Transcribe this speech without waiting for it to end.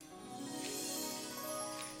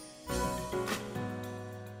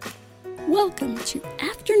Welcome to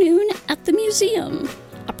Afternoon at the Museum,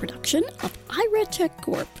 a production of IRA Tech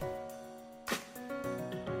Corp.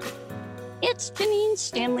 It's Janine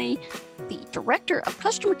Stanley, the Director of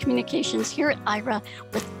Customer Communications here at IRA,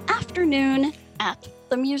 with Afternoon at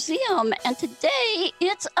the Museum. And today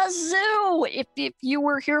it's a zoo. If you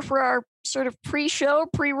were here for our sort of pre-show,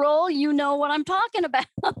 pre-roll, you know what I'm talking about.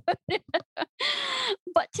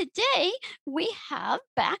 But today we have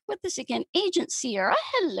back with us again Agent Sierra.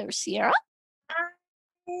 Hello, Sierra.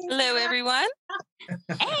 Hello, everyone.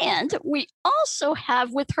 And we also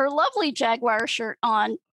have, with her lovely Jaguar shirt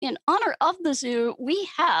on, in honor of the zoo, we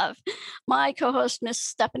have my co-host, Miss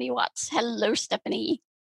Stephanie Watts. Hello, Stephanie.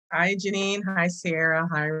 Hi, Janine. Hi, Sarah.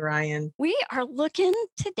 Hi, Ryan. We are looking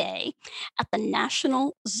today at the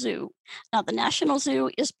National Zoo. Now, the National Zoo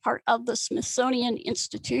is part of the Smithsonian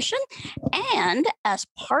Institution, and as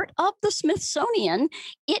part of the Smithsonian,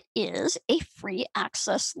 it is a free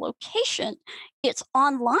access location. Its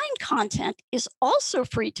online content is also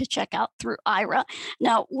free to check out through IRA.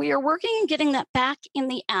 Now, we are working on getting that back in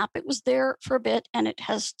the app. It was there for a bit and it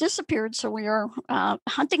has disappeared, so we are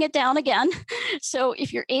hunting it down again. So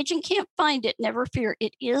if your agent can't find it, never fear,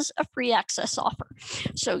 it is a free access offer.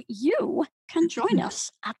 So you can join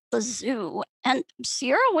us at the zoo. And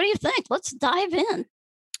Sierra, what do you think? Let's dive in.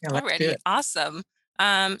 Yeah, let's do Already it. awesome.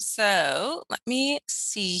 So let me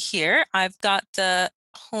see here. I've got the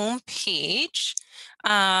home page,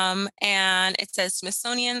 and it says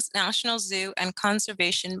Smithsonian's National Zoo and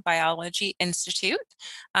Conservation Biology Institute.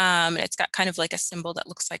 It's got kind of like a symbol that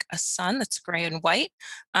looks like a sun that's gray and white.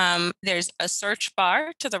 There's a search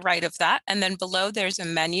bar to the right of that, and then below there's a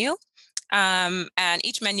menu. And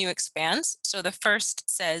each menu expands. So the first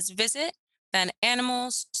says visit, then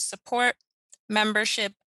animals, support,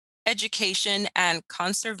 membership, education, and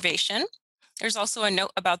conservation. There's also a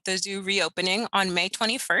note about the zoo reopening on May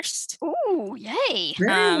 21st. Ooh, yay. Very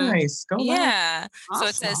nice. Go on. Yeah. So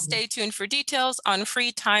it says Awesome. stay tuned for details on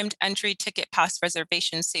free timed entry ticket pass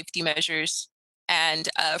reservation safety measures and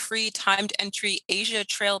free timed entry Asia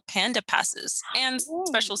Trail Panda passes and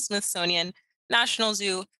special Smithsonian National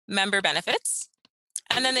Zoo member benefits.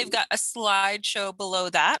 And then they've got a slideshow below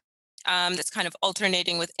that that's kind of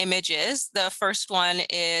alternating with images. The first one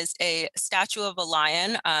is a statue of a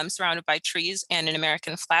lion surrounded by trees and an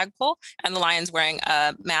American flagpole, and the lion's wearing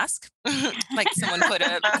a mask, like someone put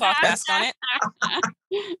a cloth mask on it.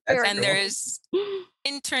 Very And cool. there's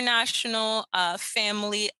International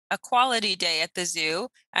Family Equality Day at the zoo,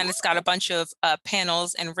 and it's got a bunch of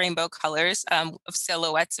panels and rainbow colors of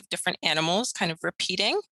silhouettes of different animals kind of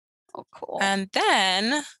repeating. Oh, cool. And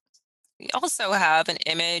then we also have an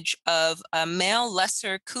image of a male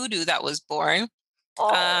lesser kudu that was born.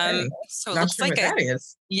 Okay. So it Not looks sure like what that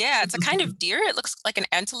is. yeah, it's a kind of deer. It looks like an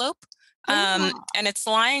antelope. And it's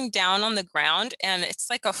lying down on the ground, and it's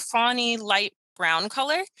like a fawny light brown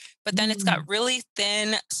color, but then it's got really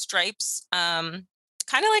thin stripes, kind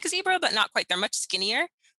of like a zebra, but not quite. They're much skinnier.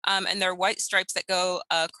 And they're white stripes that go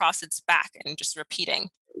across its back and just repeating.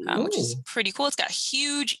 Which is Ooh. pretty cool. It's got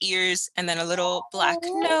huge ears and then a little black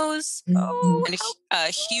nose Oh, and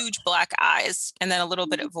huge black eyes, and then a little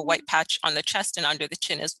bit of a white patch on the chest and under the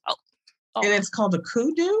chin as well. oh, And it's called a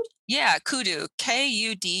kudu? Yeah, kudu,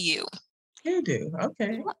 Kudu. Kudu.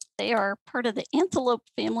 Okay. they are part of the antelope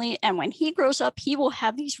family, and when he grows up, he will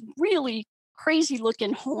have these really crazy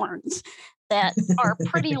looking horns that are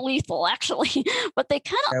pretty lethal, actually. But they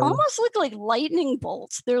kind of Oh. almost look like lightning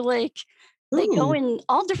bolts. They're like they go Ooh. in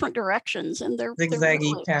all different directions, and they're Zigzaggy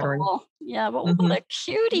really pattern. cool. Yeah, but what a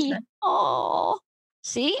cutie! Okay. Oh,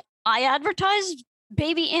 see, I advertised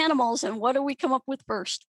baby animals, and what do we come up with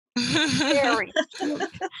first? Very cute.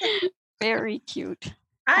 Very cute.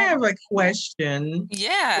 I have a question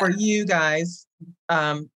Yeah. for you guys.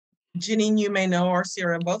 Janine, you may know, or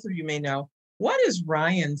Sarah, both of you may know. What is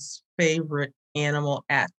Ryan's favorite animal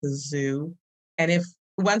at the zoo? And if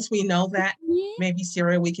once we know that, maybe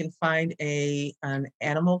Sarah, we can find an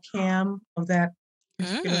animal cam of that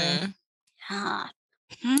particular animal. Yeah.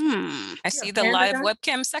 I Is he see a the panda live guy?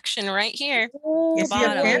 webcam section right here. Is he a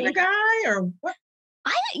bottom. panda guy or what?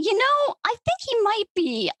 I think he might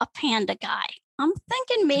be a panda guy. I'm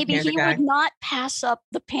thinking maybe panda he guy. would not pass up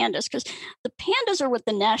the pandas, because the pandas are what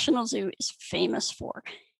the National Zoo is famous for.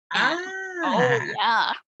 And, oh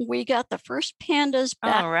yeah, we got the first pandas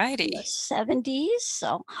back in Alrighty. the 70s.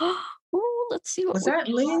 So, let's see what Was we that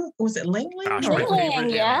Ling? Was it Ling Ling? Gosh, or my was it- Ling,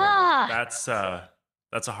 favorite yeah. animal.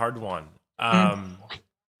 That's a hard one. Mm.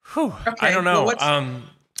 I Okay, don't well, know. what's-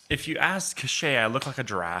 If you ask Cachet, I look like a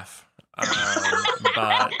giraffe.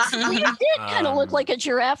 But You did kind of look like a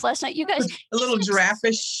giraffe last night. You guys, a little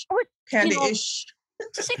giraffe-ish, or, panda-ish.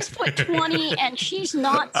 6'20", and she's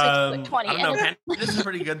not 6'20". I don't know. And Pandas are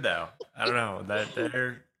pretty good though. I don't know. That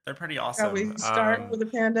they're pretty Shall we awesome. start with the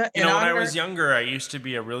panda? You In know, when I honor- was younger, I used to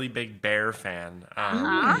be a really big bear fan.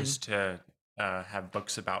 I used to have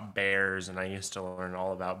books about bears, and I used to learn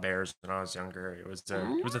all about bears when I was younger. It was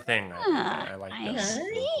a thing. I liked I them.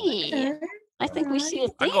 see. Okay. I think we see a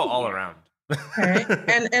I theme go all here. around.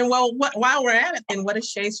 Okay. And well, while we're at it, and what is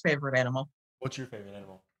Shay's favorite animal? What's your favorite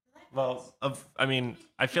animal? Well, I mean,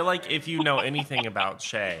 I feel like if you know anything about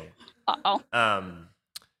Shay, Uh-oh.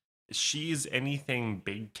 she's anything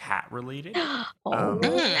big cat related. Oh,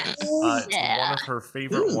 But yeah. one of her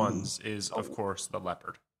favorite Ooh. ones is, of course, the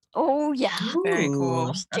leopard. Oh, yeah. Very cool.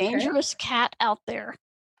 Most Okay. dangerous cat out there.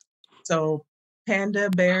 So panda,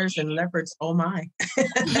 bears, and leopards. Oh my.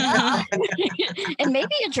 And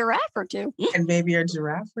maybe a giraffe or two. And maybe a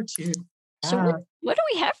giraffe or two. So Ah, what do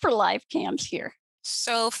we have for live cams here?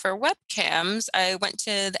 So for webcams, I went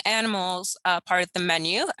to the animals part of the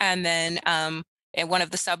menu, and then in one of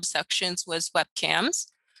the subsections was webcams.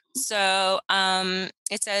 So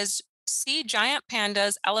it says, see giant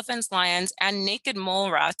pandas, elephants, lions, and naked mole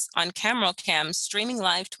rats on camera cams streaming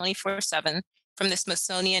live 24/7 from the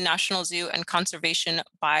Smithsonian National Zoo and Conservation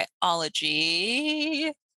Biology.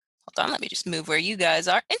 Hold on, let me just move where you guys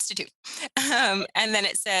are. Institute. And then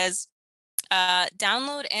it says,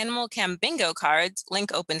 download Animal Cam bingo cards.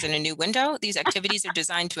 Link opens in a new window. These activities are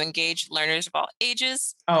designed to engage learners of all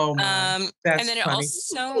ages. oh my. That's And then it funny.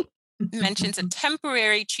 also mentions a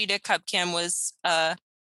temporary cheetah cub cam was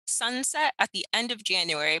sunset at the end of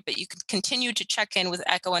January, but you can continue to check in with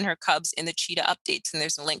Echo and her cubs in the cheetah updates, and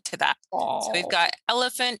there's a link to that. So we've got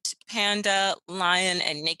elephant, panda, lion,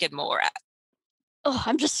 and naked mole rat. Oh,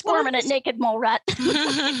 I'm just squirming at naked mole rat.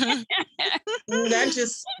 That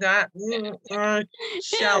just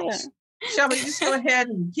shall we just go ahead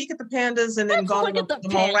and peek at the pandas and then Let's go look to at the the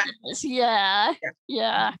mole rat? pandas. Yeah. Yeah.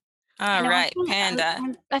 Yeah. All You know, right, panda.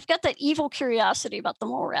 I've got that evil curiosity about the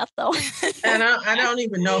mole rat, though. And I don't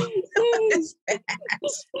even know.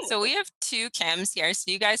 So we have two cams here, so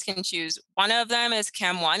you guys can choose. One of them is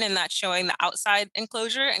cam 1, and that's showing the outside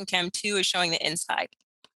enclosure, and cam 2 is showing the inside.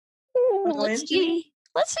 Ooh, Go let's in, Ginny? see.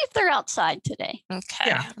 Let's see if they're outside today. Okay,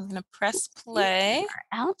 Yeah. I'm gonna press play. They're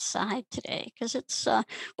outside today because it's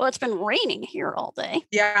it's been raining here all day.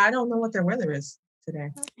 Yeah, I don't know what their weather is today.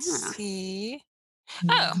 Let's Yeah. see.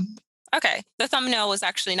 Mhm. Okay, the thumbnail was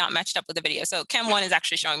actually not matched up with the video, so cam 1 is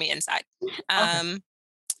actually showing me inside.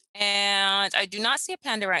 And I do not see a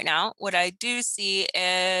panda right now. What I do see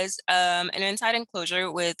is an inside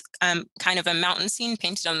enclosure with kind of a mountain scene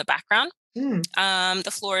painted on the background. Mm.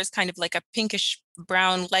 The floor is kind of like a pinkish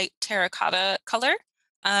brown light terracotta color.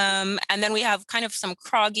 And then we have kind of some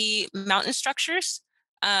croggy mountain structures.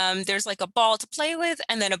 There's like a ball to play with,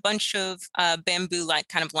 and then a bunch of bamboo like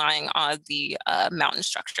kind of lying on the mountain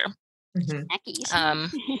structure. Mhm.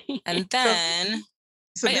 Snackies. And then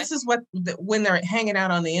So Oh, yeah. this is what when they're hanging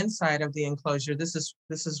out on the inside of the enclosure. This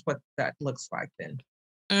is what that looks like then.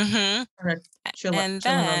 mhm. Chilling on And the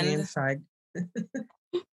then inside.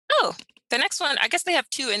 Oh, the next one, I guess they have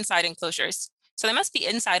two inside enclosures. So they must be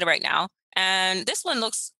inside right now. And this one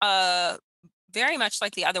looks very much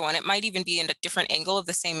like the other one. It might even be in a different angle of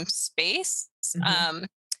the same space. Mhm.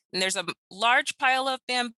 And there's a large pile of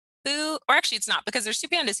bamboo, or actually it's not because there's two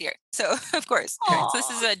pandas here. So of course, so this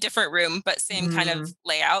is a different room, but same kind of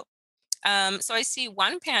layout. So I see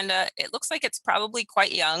one panda. It looks like it's probably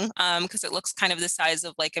quite young because it looks kind of the size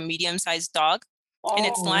of like a medium-sized dog. And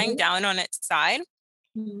it's lying down on its side.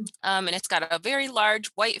 Mhm. And it's got a very large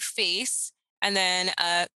white face, and then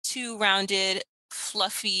two rounded,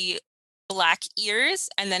 fluffy black ears,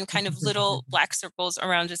 and then kind of little black circles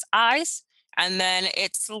around its eyes. And then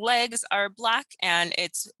its legs are black, and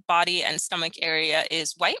its body and stomach area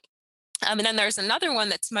is white. And then there's another one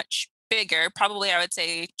that's much bigger, probably I would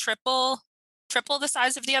say triple the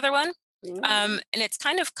size of the other one. And it's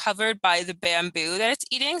kind of covered by the bamboo that it's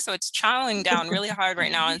eating. So it's chowing down really hard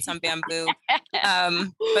right now on some bamboo.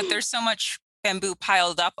 But there's so much bamboo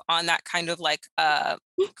piled up on that kind of like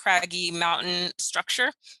craggy mountain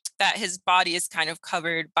structure that his body is kind of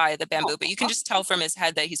covered by the bamboo. But you can just tell from his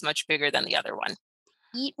head that he's much bigger than the other one.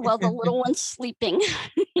 Eat while the little one's sleeping.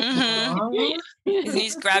 Mhm.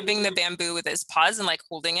 He's grabbing the bamboo with his paws and like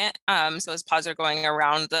holding it. So his paws are going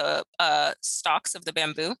around the stalks of the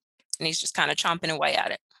bamboo, and he's just kind of chomping away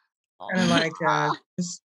at it. Kind of like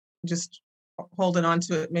just holding on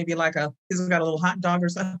to it, maybe like he's got a little hot dog or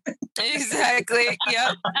something. Exactly.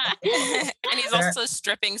 Yep. And he's also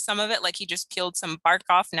stripping some of it, like he just peeled some bark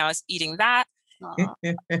off. Now he's eating that, Aw.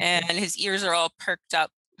 and his ears are all perked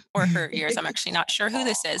up, or her ears. I'm actually not sure who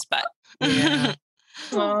this is, but Yeah.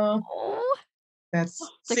 Oh, That's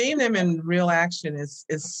The seeing them in real action is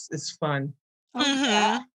fun. oh,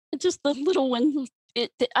 Mhm. just the little one.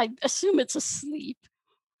 I assume it's asleep.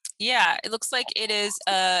 Yeah, it looks like it is,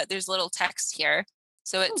 there's a little text here.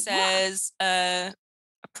 So it Oh, wow. says, a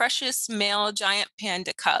precious male giant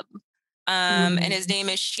panda cub. And his name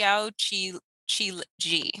is Ji. Xiao Chi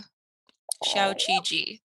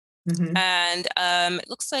Ji. Mhm. And it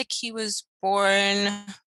looks like he was born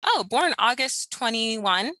August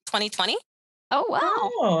 21, 2020. Oh, wow.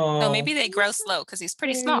 So Oh, maybe they grow slow because he's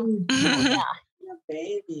pretty small. yeah,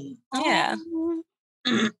 baby. Yeah. Oh,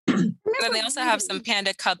 And then remember they also have some reading-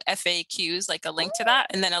 Panda Cub FAQs, like a link to that,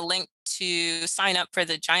 and then a link to sign up for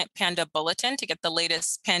the Giant Panda Bulletin to get the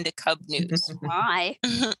latest Panda Cub news. My,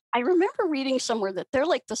 I remember reading somewhere that they're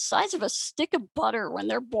like the size of a stick of butter when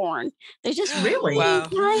they're born. They just Really? Wow.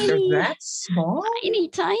 They're tiny, that small?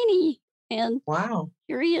 tiny. And Wow.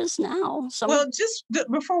 here he is now. Well, just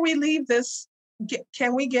before we leave this,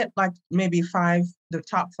 can we get like maybe the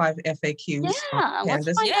top 5 FAQs on yeah, let's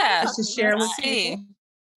pandas find Yeah. out. just to share with Let's see. people?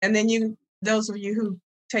 And then those of you who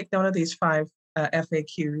take note of these 5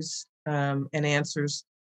 FAQs and answers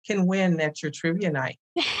can win at your trivia night.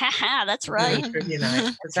 That's Your right. trivia night.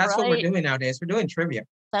 'Cause That's that's what we're right. doing nowadays. We're doing trivia.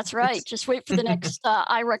 That's right. Just wait for the next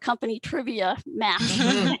IRA company trivia match.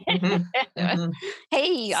 Mhm, mhm, mhm.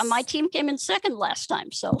 Hey, my team came in second last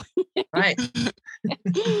time, so. Right.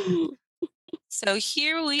 So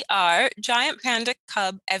here we are, Giant Panda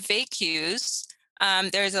Cub FAQs.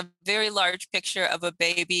 There's a very large picture of a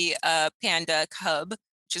baby panda cub,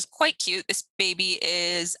 which is quite cute. This baby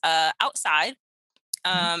is outside,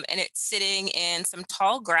 and it's sitting in some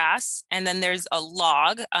tall grass. And then there's a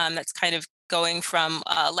log that's kind of going from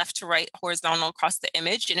left to right, horizontal across the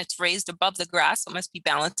image, and it's raised above the grass. So it must be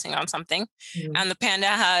balancing on something. Mhm. And the panda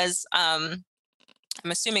has, I'm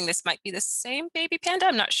assuming this might be the same baby panda,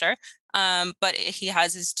 I'm not sure. But he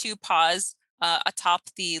has his 2 paws atop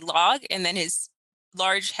the log, and then his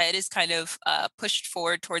large head is kind of pushed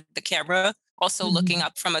forward toward the camera, also looking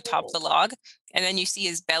up from atop the log. And then you see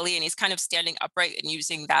his belly, and he's kind of standing upright and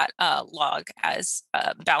using that log as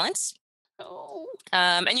balance. Oh,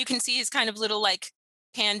 And you can see his kind of little like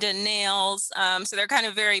panda nails. So they're kind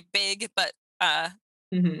of very big, but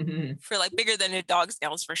Mhm, for like bigger than a dog's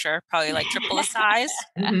nails for sure, probably like triple the size.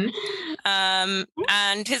 mhm.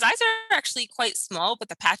 And his eyes are actually quite small, but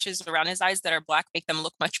the patches around his eyes that are black make them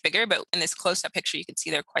look much bigger. But in this close-up picture, you can see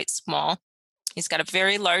they're quite small. He's got a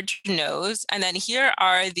very large nose. And then here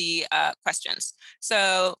are the questions.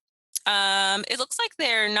 So it looks like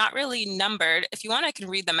they're not really numbered. If you want, I can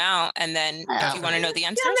read them out. And then if you want to know the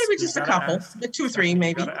answers. Yeah, maybe You just a gotta couple, ask- 2 or 3 you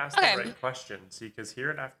maybe. gotta ask Okay. the right question. See, because here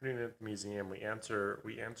at Afternoon at the Museum, we answer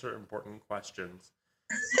important questions.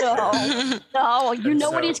 no, no, you And know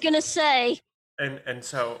what he's so- going to say. And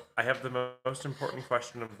so I have the most important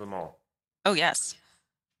question of them all. Oh, yes.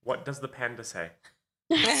 What does the panda say?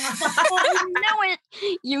 Oh, you knew it.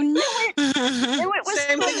 You knew it. Knew it was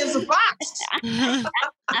Same thing as a fox.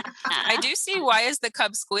 I do see why is the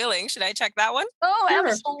cub squealing. Should I check that one? Oh, Sure.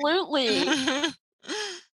 absolutely.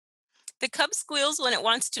 The cub squeals when it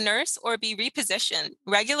wants to nurse or be repositioned.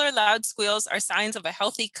 Regular loud squeals are signs of a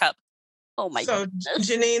healthy cub. Oh my So, goodness.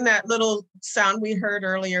 Janine, that little sound we heard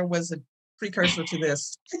earlier was a precursor to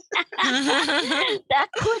this. That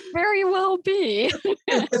could very well be.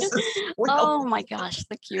 Well, Oh my gosh,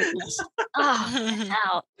 the cuteness.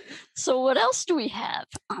 Out. So what else do we have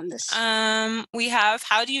on this? We have,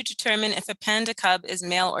 how do you determine if a panda cub is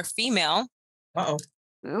male or female? uh-oh.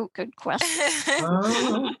 Ooh, good question.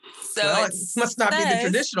 Oh, So well, it it must not be the says-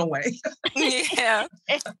 traditional way. Yeah.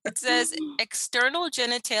 It says external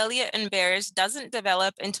genitalia in bears doesn't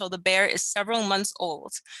develop until the bear is several months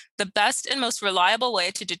old. The best and most reliable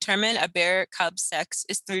way to determine a bear cub sex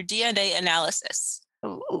is through DNA analysis.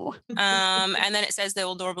 Ooh. And then it says they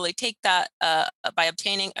will normally take that by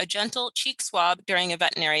obtaining a gentle cheek swab during a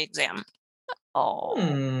veterinary exam.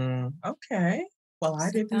 Oh, Okay. Well, I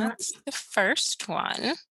So did not. that's the first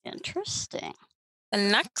one. interesting. The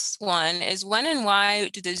next one is when and why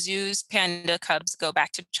do the zoo's panda cubs go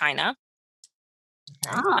back to China?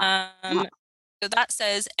 Okay. Ah, So that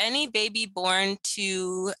says any baby born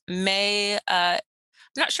to Mei, I'm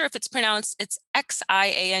not sure if it's pronounced, it's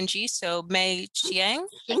Xiang, so Mei Qiang,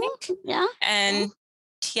 I think. yeah. And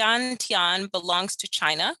Tian belongs to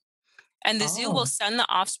China. And the zoo Oh. will send the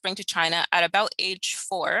offspring to China at about age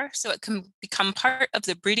 4, so it can become part of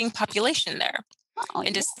the breeding population there. Oh,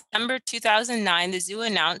 In yeah. December 2009, the zoo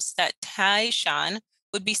announced that Taishan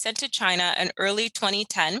would be sent to China in early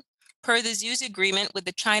 2010, per the zoo's agreement with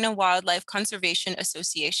the China Wildlife Conservation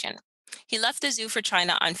Association. He left the zoo for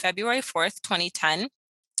China on February 4th, 2010.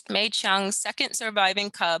 Mei Qiang's second surviving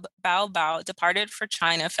cub, Bao Bao, departed for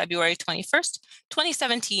China February 21st,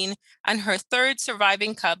 2017, and her third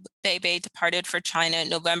surviving cub, Bei Bei, departed for China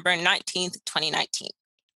November 19th, 2019.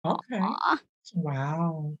 Okay. Aw.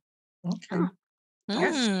 Wow. Okay. Huh.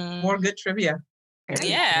 Yes. More good trivia. Very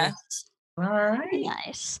Yeah. good. All right. Very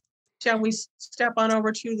nice. Shall we step on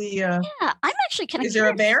over to the, Yeah, I'm actually kind of is there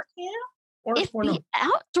a bear cam? if Or the no?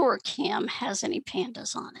 outdoor cam has any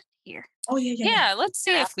pandas on it here. Oh, yeah. Yeah, let's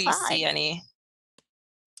see if we Outside. see any.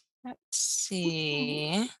 Let's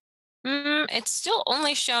see. It's still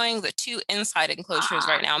only showing the 2 inside enclosures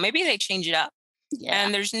right now. Maybe they change it up. Yeah.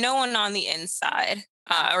 And there's no one on the inside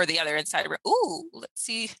or the other inside. Ooh, let's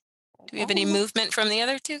see. Do we have any movement from the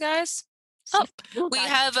other 2 guys? Oh, we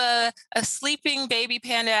have a sleeping baby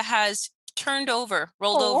panda has turned over,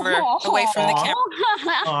 rolled over away from the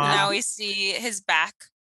camera. Now we see his back.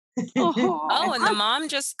 Oh, and the mom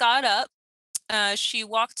just got up. She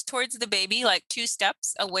walked towards the baby like 2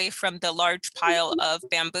 steps away from the large pile of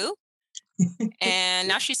bamboo. And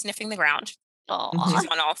now she's sniffing the ground. She's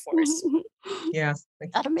on all 4s. Yes.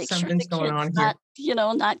 Gotta make sure the Something's going on kid's here.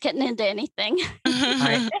 not getting into anything.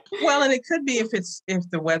 Right. Well, and it could be if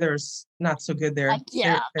the weather's not so good there.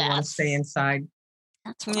 Yeah, They want to stay inside.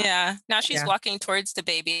 That's what Yeah. Now she's Yeah. walking towards the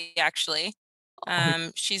baby, actually.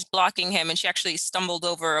 She's blocking him, and she actually stumbled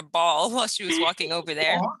over a ball while she was walking over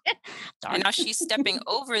there. And now she's stepping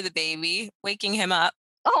over the baby, waking him up.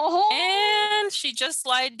 And she just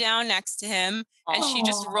lied down next to him, and she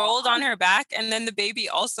just rolled on her back, and then the baby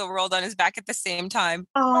also rolled on his back at the same time.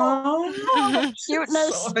 Oh,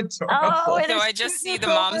 cuteness. so adorable. it So is I just see the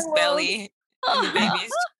cuteness mom's overload. belly, and the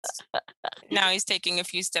baby's now he's taking a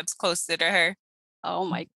few steps closer to her. Oh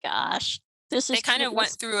my gosh. This is They kind of went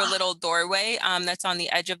cuteness. through a little doorway that's on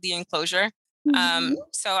the edge of the enclosure.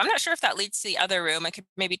 So I'm not sure if that leads to the other room. I could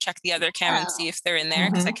maybe check the other cam and see if they're in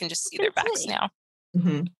there, because I can just see their backs now.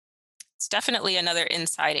 Mhm. It's definitely another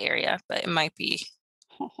inside area, but it might be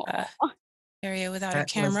area without a That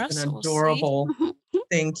camera. was So an we'll see. adorable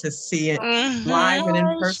thing to see it live and in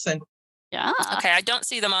Mhm. person. Yeah. Okay, I don't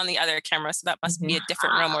see them on the other camera, so that must be a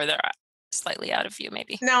different room where they're slightly out of view,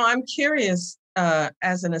 maybe. Now, I'm curious,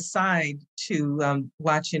 as an aside to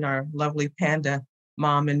watching our lovely panda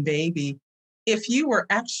mom and baby, if you were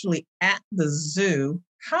actually at the zoo,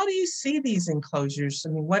 how do you see these enclosures? I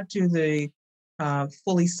mean, what do the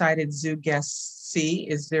fully sighted zoo guests see?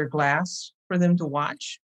 Is there glass for them to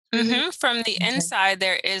watch? From the inside,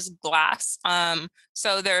 there is glass.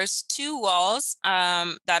 So there's 2 walls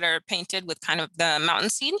that are painted with kind of the mountain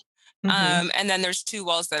scene. And then there's 2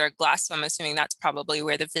 walls that are glass. So I'm assuming that's probably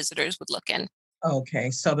where the visitors would look in. Okay,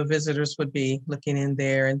 so the visitors would be looking in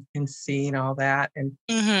there and seeing all that. And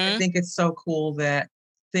I think it's so cool that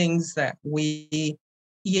things that we,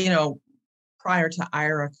 prior to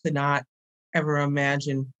Ira could not ever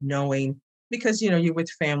imagine knowing, because, you're with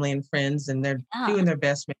family and friends and they're doing their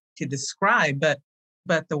best to describe,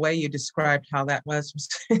 but the way you described how that was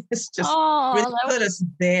it's just really put us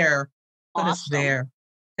there.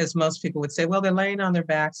 Because most people would say, well, they're laying on their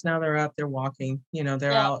backs, now they're up, they're walking,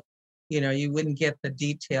 they're out. You wouldn't get the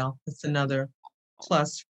detail. It's another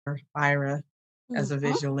plus for Ira as a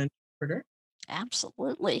visual interpreter.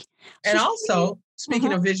 Absolutely. And also,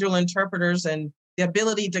 speaking of visual interpreters and the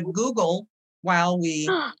ability to Google while we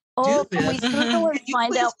do can we this, Google and can you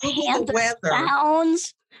find please out Google the panda weather?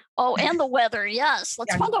 sounds? Oh, and the weather. Yes.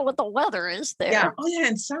 Let's Yeah. find out what the weather is there. Yeah. Oh, yeah.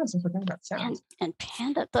 And sounds. I forgot about sounds. And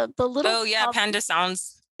panda, the little. Oh, yeah. cub Panda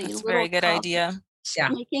sounds. the That's a little very good cub idea. Yeah.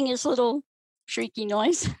 making his little shrieky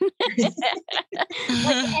noise.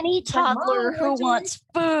 Like any toddler who wants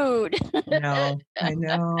food. I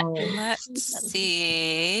know. Let's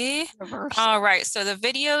see. Reverse. All right. So the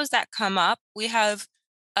videos that come up, we have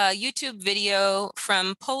a YouTube video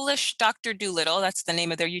from Polish Dr. Doolittle. That's the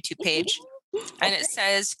name of their YouTube page. And it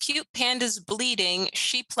says, cute pandas bleeding,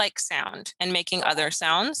 sheep-like sound and making other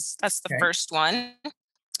sounds. That's the first one.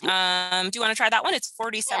 Do you want to try that one? It's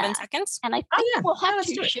 47 seconds. And I think we'll have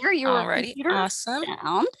to share your Alrighty, computer awesome.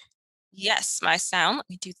 sound. Yes, my sound. Let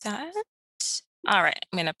me do that. All right,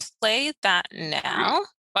 I'm going to play that now.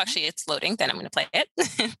 Well, actually, it's loading. Then I'm going to play it.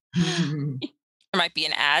 There might be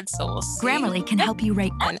an ad, so we'll see. Grammarly can help you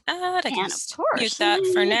write an ad. I can And of course. mute that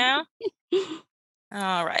for now.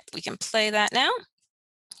 All right, we can play that now.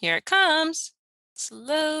 Here it comes. It's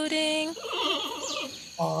loading.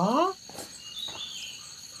 Aw.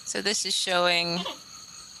 So this is showing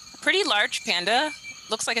a pretty large panda.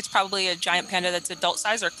 Looks like it's probably a giant panda that's adult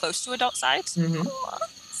size or close to adult size.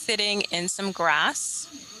 Sitting in some grass.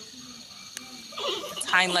 Its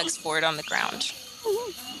hind legs forward on the ground.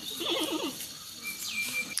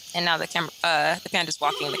 And now the panda's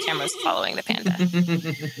walking, the camera's following the panda.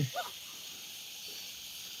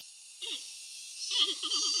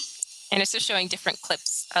 And it's just showing different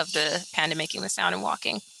clips of the panda making the sound and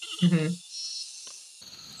walking. Mhm.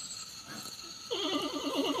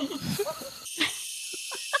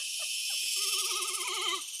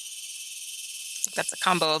 That's a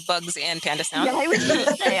combo of bugs and panda sound. Yeah, I was going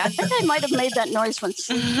to say, I think I might have made that noise when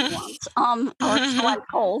sleeping once. Or so I'm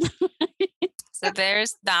told. So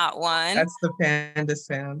there's that one. That's the panda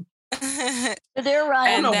sound. They're right.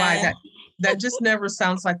 I don't know why then- that just never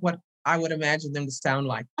sounds like what I would imagine them to sound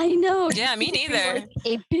like. I know. Yeah, me It would be neither. like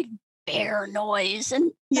a big bear noise,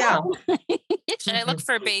 and Yeah. Should I look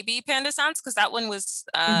for baby panda sounds? Because that one was,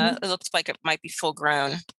 it looked like it might be full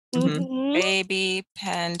grown. Mhm. Baby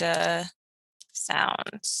panda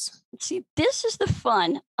sounds. See, this is the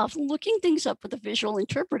fun of looking things up with a visual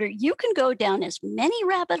interpreter. You can go down as many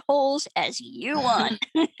rabbit holes as you want.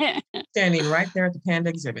 Standing right there at the panda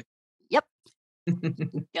exhibit. Yep. So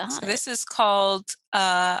Got it. this is called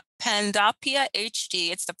Pandapia HD.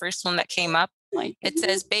 It's the first one that came up. My It goodness.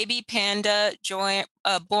 says baby panda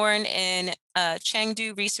born in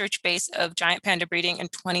Chengdu research base of giant panda breeding in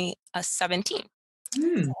 2017.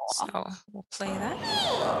 Hmm. So we'll play that.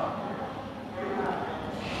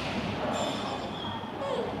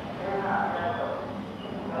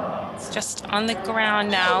 It's just on the ground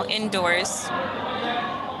now, indoors.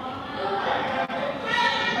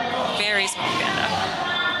 Very small panda.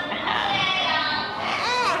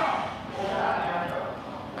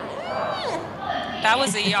 That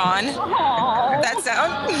was a yawn. Aw. That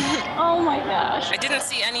sound. Oh my gosh. I didn't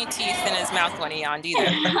see any teeth in his mouth when he yawned either.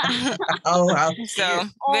 Oh, how So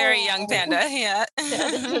very young panda, yeah.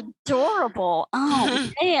 That is adorable.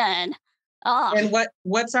 Oh man. Ah, And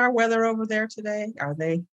what's our weather over there today? Are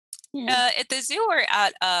they yeah. At the zoo or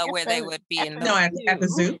at where they the- would be at in the the no at the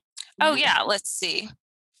zoo? Oh yeah, let's see.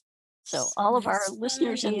 So all of our This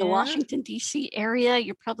listeners one in the here. Washington D.C. area,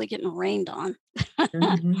 you're probably getting rained on.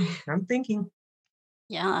 Mhm. I'm thinking.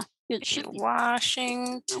 Yeah, it should be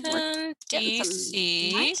Washington, getting some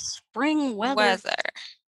D.C. nice spring weather.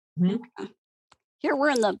 Here we're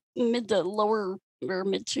in the mid to lower or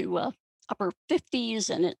mid to upper 50s,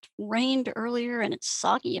 and it rained earlier, and it's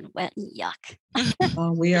soggy and wet and yuck.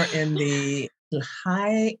 We are in the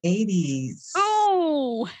high 80s.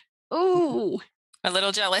 Oh, oh, A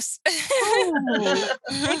little jealous. oh,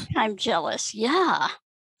 big time jealous. Yeah.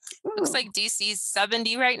 Looks Ooh. like DC's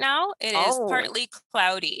 70 right now. It is Oh. partly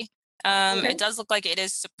cloudy. Okay. It does look like it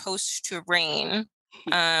is supposed to rain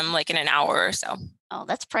like in an hour or so. Oh,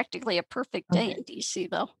 that's practically a perfect day Okay. in DC,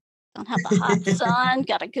 though. Don't have the hot sun,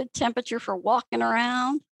 got a good temperature for walking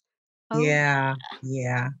around. Oh, Yeah.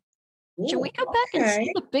 Should we Ooh, go back and see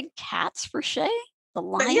okay. the big cats for Shay? The But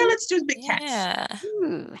lions? yeah, let's do the big cats. Yeah.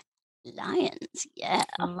 Ooh, lions, yeah.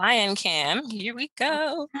 Lion cam. Here we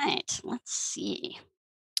go. Right, let's see.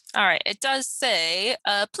 All right. It does say,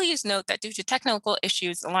 please note that due to technical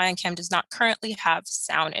issues, the Lion Cam does not currently have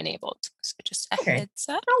sound enabled. So just a Okay. heads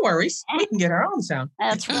up. No worries. We can get our own sound.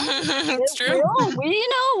 That's right. It's true. We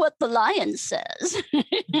know what the lion says.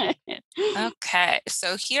 Okay,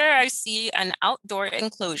 so here I see an outdoor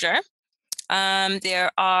enclosure.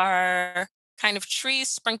 There are kind of trees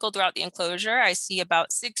sprinkled throughout the enclosure. I see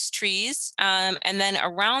about 6 trees. And then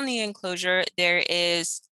around the enclosure, there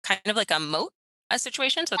is kind of like a moat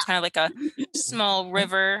situation. So it's kind of like a small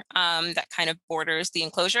river that kind of borders the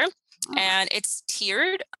enclosure. And it's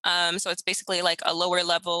tiered. So it's basically like a lower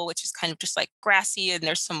level, which is kind of just like grassy, and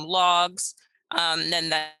there's some logs.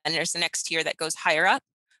 Then there's the next tier that goes higher up.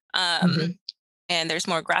 Mhm. And there's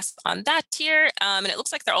more grass on that tier. And it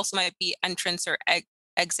looks like there also might be entrance or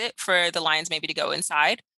exit for the lions maybe to go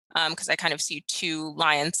inside, because I kind of see 2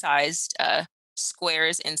 lion-sized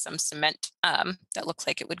squares in some cement that looks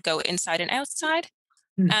like it would go inside and outside.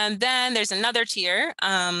 Hmm. And then there's another tier,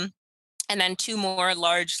 and then 2 more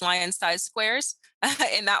large lion-sized squares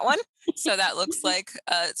in that one. So that looks like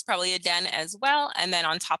it's probably a den as well. And then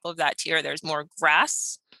on top of that tier, there's more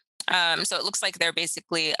grass. So it looks like they're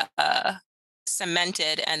basically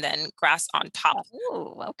cemented and then grass on top.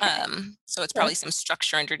 Oh, okay. So it's probably some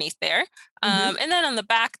structure underneath there. Mhm. And then on the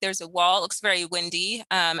back, there's a wall. It looks very windy,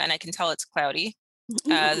 and I can tell it's cloudy.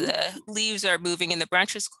 The leaves are moving in the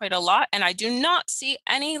branches quite a lot, and I do not see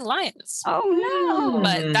any lions. Oh no.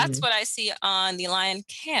 But that's what I see on the Lion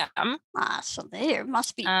Cam. So there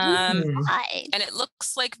must be Um, inside. And it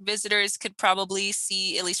looks like visitors could probably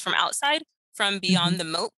see, at least from outside, from beyond the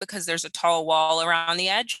moat, because there's a tall wall around the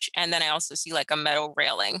edge. And then I also see like a metal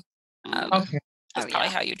railing. Okay. That's Oh, probably yeah.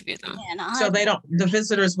 how you'd view them. And So the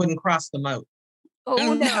visitors wouldn't cross the moat.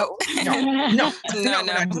 Oh, No. no. No, No,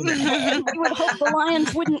 we're not doing that. And we would hope the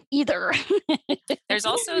lions wouldn't either. There's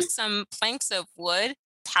also some planks of wood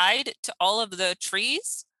tied to all of the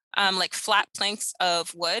trees, like flat planks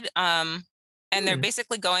of wood. And they're Hmm.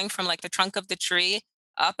 basically going from like the trunk of the tree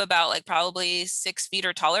up about like probably 6 feet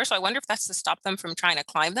or taller. So I wonder if that's to stop them from trying to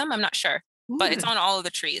climb them. I'm not sure, but it's Hmm. on all of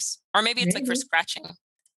the trees. Or maybe it's like for Maybe. scratching.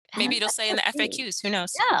 Maybe it'll That say in the could be. FAQs. Who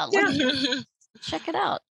knows? Yeah, let's Yeah. check it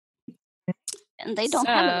out. And they don't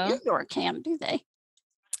have an So indoor cam, do they?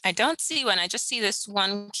 I don't see one. I just see this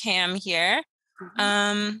one cam here.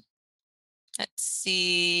 Mhm. Let's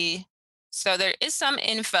see. So there is some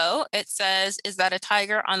info. It says, is that a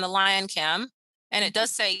tiger on the lion cam? And it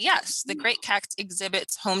does say, yes, the Great Cat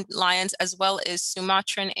exhibits home lions as well as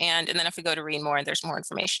Sumatran. And then if we go to read more, there's more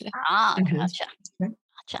information. Ah, Mhm. gotcha. Okay.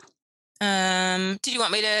 Gotcha. Did you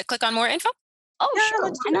want me to click on more info? Oh, Yeah, sure.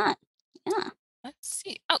 let's Why do it. not? Yeah. Let's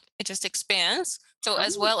see. Oh, it just expands. So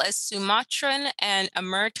as Oh. well as Sumatran and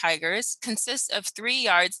Amur tigers consist of 3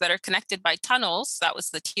 yards that are connected by tunnels. That was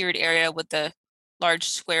the tiered area with the large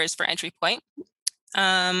squares for entry point.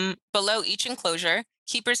 Below each enclosure,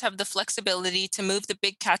 keepers have the flexibility to move the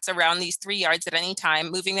big cats around these 3 yards at any time.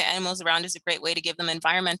 Moving the animals around is a great way to give them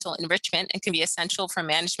environmental enrichment and can be essential for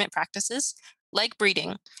management practices like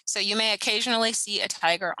breeding. So you may occasionally see a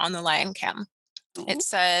tiger on the lion cam. It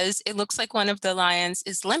says, it looks like one of the lions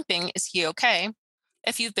is limping. Is he okay?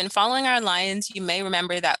 If you've been following our lions, you may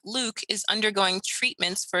remember that Luke is undergoing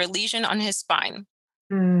treatments for a lesion on his spine.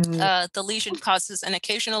 Mm. The lesion causes an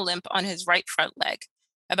occasional limp on his right front leg.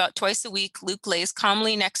 About twice a week, Luke lays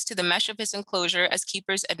calmly next to the mesh of his enclosure as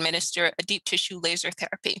keepers administer a deep tissue laser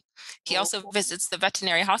therapy. He also visits the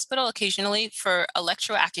veterinary hospital occasionally for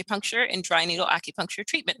electroacupuncture and dry needle acupuncture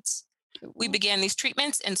treatments. We began these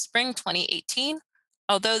treatments in spring 2018.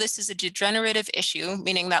 Although this is a degenerative issue,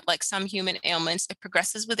 meaning that like some human ailments, it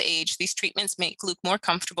progresses with age, these treatments make Luke more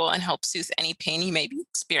comfortable and help soothe any pain he may be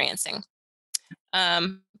experiencing.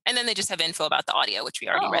 And then they just have info about the audio, which we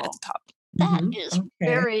already read at Oh, the top. that Mhm. is Okay.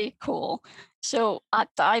 very cool. So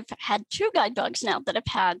I've had 2 guide dogs now that have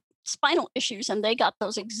had spinal issues, and they got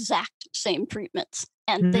those exact same treatments,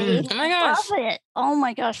 and they Mm. Oh my love gosh. it. Oh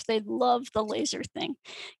my gosh, they love the laser thing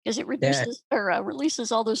because it Yeah. reduces or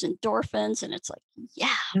releases all those endorphins, and it's like,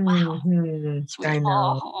 yeah, wow, Mhm. sweet. I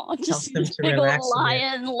know. Oh, Helps just see them this to big relax old a bit.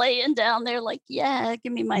 lion laying down there, like, yeah,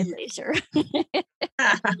 give me my laser.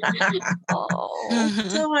 Oh,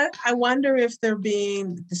 So I wonder if they're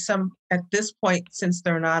being some at this point, since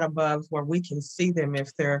they're not above where we can see them,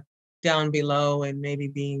 if they're down below and maybe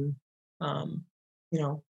being, um, you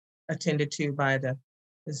know, attended to by the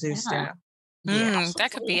zoo yeah, staff. Yeah.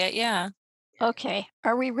 That could be possibly. it, yeah. Okay,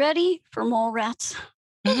 are we ready for mole rats?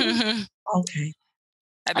 I Okay.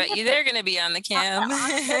 I bet bet you that they're going to be on the cam.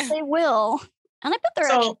 I bet they will, and I bet they're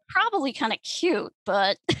actually So probably kinda cute,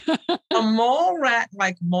 but a mole rat,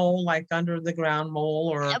 like mole, like under the ground mole,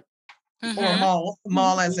 or Yep. Mhm.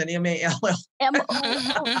 mole as an MALL,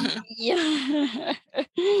 MOLE.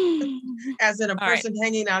 as in a All right. person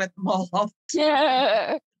hanging out at the mall.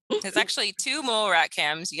 Yeah. There's actually 2 mole rat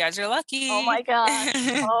cams. You guys are Oh lucky. my gosh.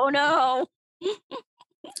 Oh, no.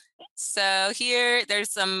 So here,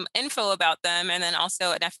 there's some info about them and then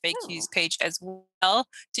also an Oh. FAQs page as well.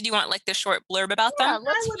 Did you want like the short blurb about Yeah, them?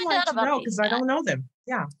 I let's would find like out to about know these because I guys. don't know them.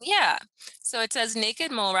 Yeah. Yeah. So it says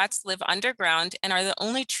naked mole rats live underground and are the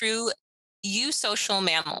only true eusocial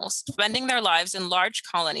mammals, spending their lives in large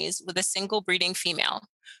colonies with a single breeding female.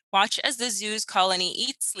 Watch as the zoo's colony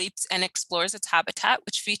eats, sleeps, and explores its habitat,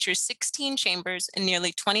 which features 16 chambers and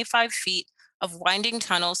nearly 25 feet of winding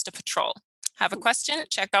tunnels to patrol. Have a question?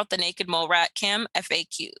 Check out the Naked Mole Rat Cam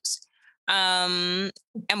FAQs. And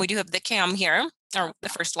we do have the cam here, or the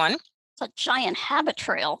first one. It's a giant habit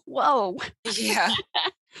trail. Whoa. Yeah.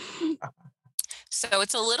 So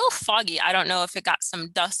it's a little foggy. I don't know if it got some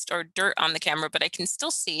dust or dirt on the camera, but I can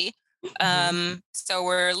still see. So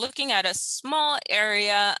we're looking at a small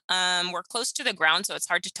area. We're close to the ground, so it's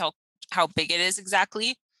hard to tell how big it is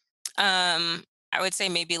exactly. I would say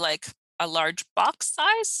maybe like a large box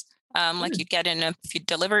size, like you'd get in if you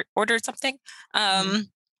ordered something.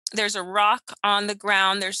 There's a rock on the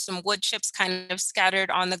ground. There's some wood chips kind of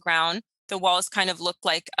scattered on the ground. The walls kind of look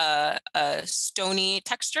like a stony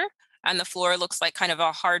texture, and the floor looks like kind of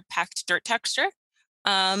a hard packed dirt texture.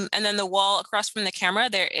 And then the wall across from the camera,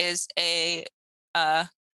 there is a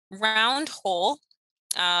round hole,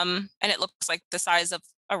 and it looks like the size of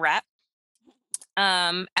a rat.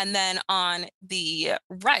 And then on the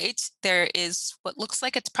right, there is what looks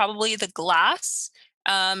like it's probably the glass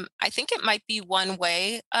I think it might be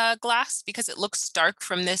one-way glass because it looks dark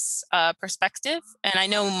from this perspective. And I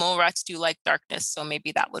know mole rats do like darkness, so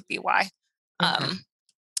maybe that would be why. Okay.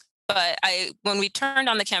 But when we turned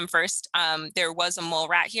on the cam first, there was a mole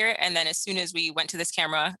rat here. And then as soon as we went to this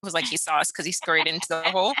camera, it was like he saw us because he scurried into the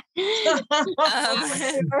hole.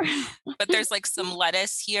 But there's like some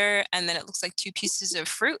lettuce here, and then it looks like 2 pieces of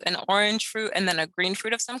fruit, an orange fruit, and then a green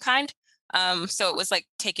fruit of some kind. So it was like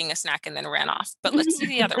taking a snack and then ran off. But let's see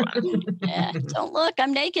the other one. Yeah, don't look,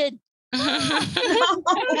 I'm naked.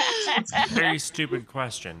 It's a very stupid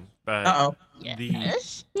question, but Uh-oh.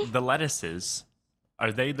 Yes. the lettuces,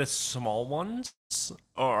 are they the small ones,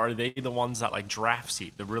 or are they the ones that like giraffes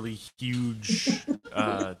eat, the really huge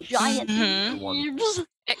Giant one? leaves.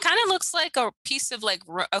 It kind of looks like a piece of like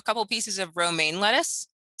a couple pieces of romaine lettuce.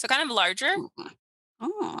 So kind of larger.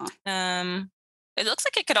 Oh. It looks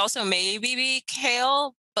like it could also maybe be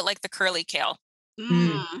kale, but like the curly kale,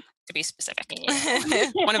 Mm. to be specific.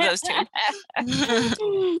 Yeah. One of those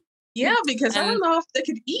two. Yeah, because I And- don't know if they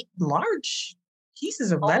could eat large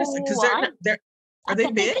pieces of lettuce because Oh, they're I are they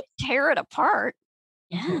bet big? could tear it apart.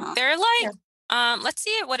 Yeah. They're like, let's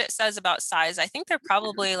see what it says about size. I think they're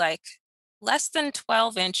probably like less than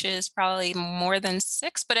 12 inches, probably more than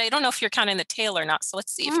 6, but I don't know if you're counting the tail or not. So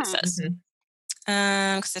let's see if it says. Mhm.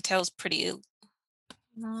 Because the tail's pretty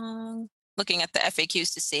long. Looking at the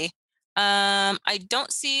FAQs to see. I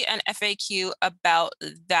don't see an FAQ about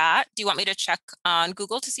that. Do you want me to check on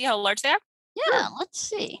Google to see how large they are? Yeah, let's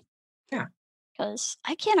see. Yeah. Because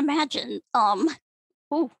I can't imagine. Oh,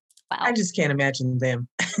 wow. I just can't imagine them.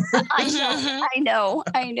 I know.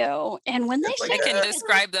 And when they It's say like I can Uh,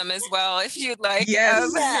 describe them as well if you'd like.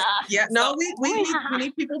 Yes. yeah, Yeah, no, So- we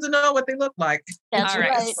need people to know what they look like. that's All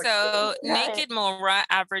right. right. So Right. naked mole rat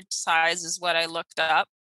average size is what I looked up.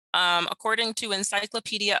 According to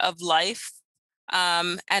Encyclopedia of Life,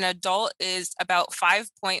 an adult is about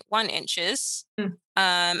 5.1 inches. Hmm.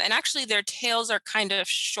 And actually their tails are kind of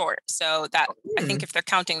short. So that I think if they're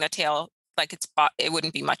counting the tail, like it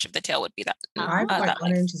wouldn't be much of the tail would be that. Five that point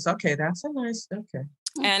one length. inches. Okay, that's a nice. Okay.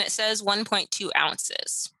 And it says 1.2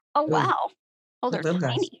 ounces. Oh, Ooh. wow. Oh, they're Little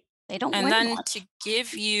guys. tiny. They don't And weigh then much. to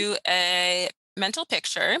give you a mental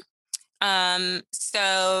picture,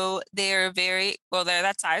 so they're they're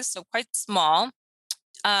that size, so quite small.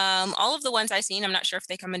 All of the ones I've seen, I'm not sure if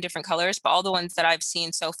they come in different colors, but all the ones that I've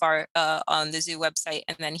seen so far on the zoo website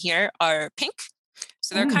and then here are pink.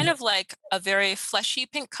 So they're kind of like a very fleshy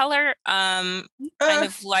pink color, kind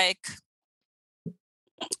of like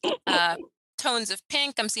tones of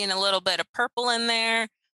pink. I'm seeing a little bit of purple in there,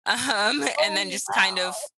 and then just kind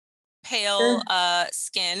of pale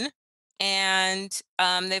skin. And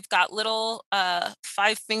they've got little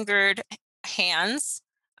 5-fingered hands.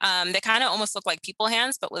 They kind of almost look like people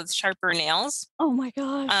hands, but with sharper nails. Oh my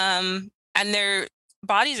gosh. And their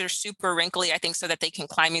bodies are super wrinkly, I think, so that they can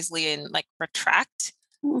climb easily and like retract.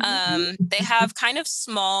 They have kind of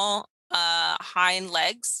small hind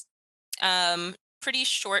legs, pretty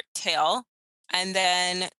short tail. And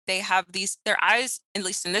then they have their eyes, at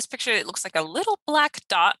least in this picture, it looks like a little black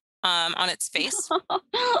dot on its face.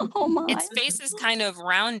 Oh my. Its face is kind of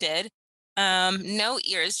rounded, no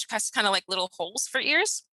ears, just kind of like little holes for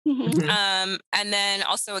ears. Mhm. And then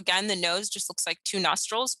also, again, the nose just looks like 2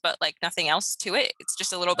 nostrils, but like nothing else to it. It's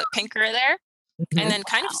just a little bit pinker there. And then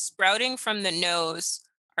kind of sprouting from the nose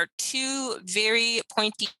are 2 very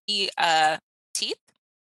pointy teeth.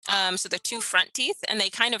 So the 2 front teeth, and they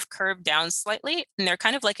kind of curve down slightly, and they're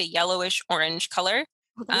kind of like a yellowish orange color.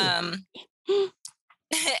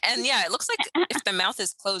 And yeah, it looks like if the mouth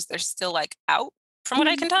is closed, they're still like out, from what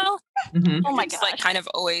I can tell. Oh my It's gosh. like kind of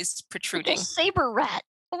always Like a protruding. saber rat.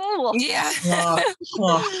 Oh. Yeah.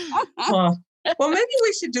 Well, maybe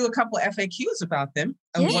we should do a couple FAQs about them.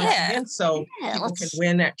 Once Yeah. again, so Yeah, people can let's-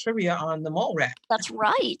 win that trivia on the mole rat. That's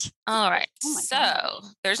right. All right. Oh my So gosh.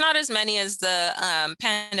 there's not as many as the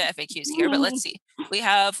panda FAQs here, but let's see. We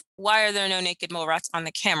have, why are there no naked mole rats on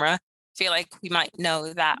the camera? Feel like we might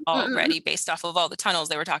know that already based off of all the tunnels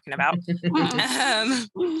they were talking about.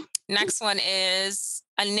 Next one is,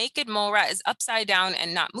 a naked mole rat is upside down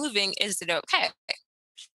and not moving. Is it okay? Do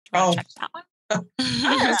you wanna Oh. check that one? I'm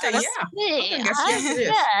gonna say Let's yeah. see. I guess I yes, it is.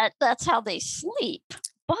 bet that's how they sleep.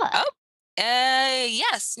 But Oh.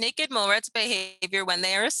 Yes, naked mole rats' behavior when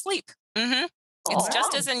they are asleep. It's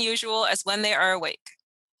just Oh. as unusual as when they are awake.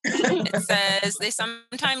 It says they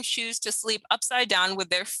sometimes choose to sleep upside down with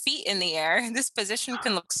their feet in the air. This position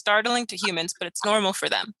can look startling to humans, but it's normal for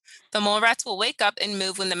them. The mole rats will wake up and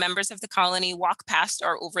move when the members of the colony walk past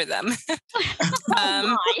or over them.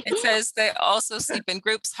 Oh my. It says they also sleep in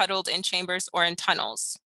groups, huddled in chambers or in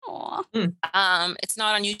tunnels. Aw. It's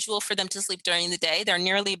not unusual for them to sleep during the day. They're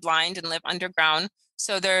nearly blind and live underground,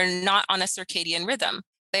 so they're not on a circadian rhythm.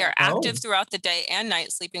 They are active throughout the day and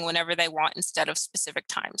night, sleeping whenever they want instead of specific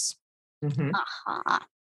times. Mhm. Aha.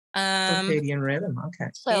 Circadian rhythm.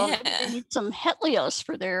 Okay. So Yeah. maybe they need some Hetlios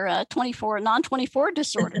for their non-24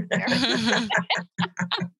 disorder there.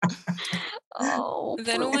 Oh, poor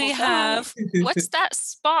Then little we guy. have, what's that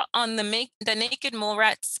spot on the naked mole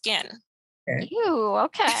rat skin? Ew,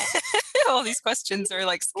 okay. All these questions are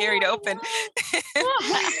like scary to open.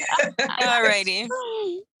 Alrighty.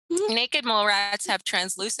 Naked mole rats have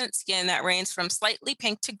translucent skin that ranges from slightly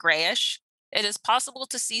pink to grayish. It is possible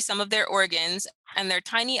to see some of their organs and their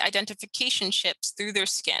tiny identification chips through their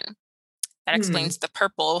skin. That explains the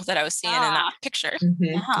purple that I was seeing in that picture.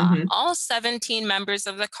 All 17 members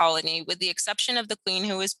of the colony, with the exception of the queen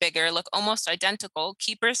who is bigger, look almost identical.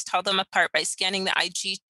 Keepers tell them apart by scanning the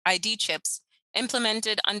ID chips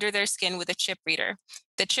implemented under their skin with a chip reader.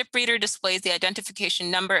 The chip reader displays the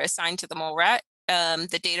identification number assigned to the mole rat,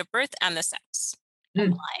 the date of birth, and the sex. Oh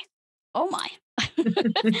my. Oh my.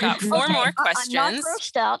 Got four more questions.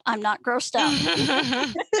 I'm not grossed out.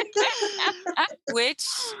 Which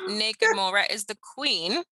naked mole rat is the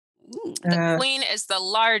queen? The queen is the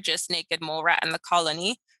largest naked mole rat in the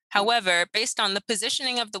colony. However, based on the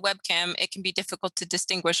positioning of the webcam, it can be difficult to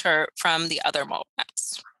distinguish her from the other mole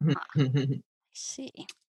rats. I see.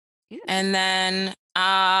 Ew. And then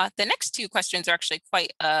the next two questions are actually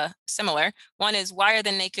quite similar. One is, why are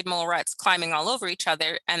the naked mole rats climbing all over each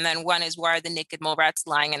other? And then one is, why are the naked mole rats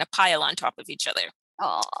lying in a pile on top of each other?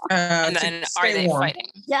 Oh. And then are they fighting?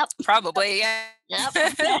 Yep. Probably, yeah. Yep.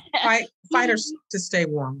 Fighters to stay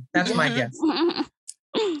warm. That's my guess.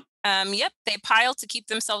 Yep, they pile to keep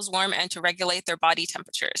themselves warm and to regulate their body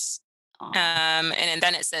temperatures. And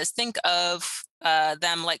then it says, think of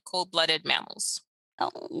them like cold-blooded mammals.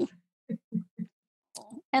 Oh.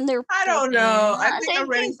 And they're I don't know. I think I'm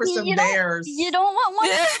ready for some bears. You don't want one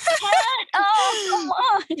pet? Oh, come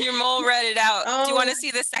on. You're mole ratted out. Do you want to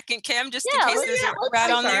see the second cam just in case there's a rat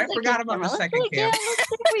on there? I forgot about the second cam. Let's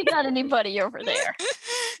see if we got anybody over there.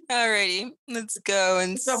 Alrighty, let's go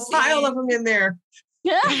and There's a pile of them in there.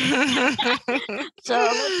 Yeah. So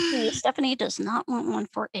let's see. Stephanie does not want one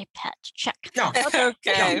for a pet. Check. No.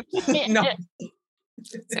 Okay. No.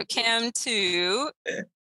 So cam 2.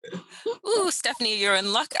 Ooh, Stephanie, you're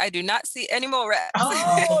in luck. I do not see any more rats.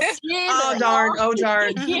 Oh darn. Oh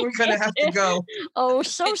darn. We're gonna have to go. Oh,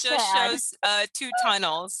 so it just sad. shows 2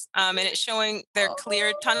 tunnels. And it's showing they're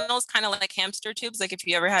clear tunnels, kind of like hamster tubes, like if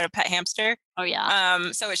you ever had a pet hamster. Oh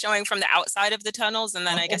yeah. So it's showing from the outside of the tunnels, and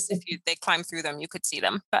then I guess if they climb through them, you could see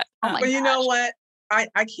them. But but you know what? I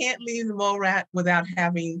can't leave the mole rat without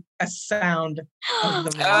having a sound of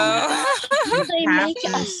the mole rat. Do they make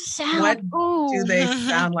a sound? What do they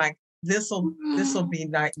sound like? This'll be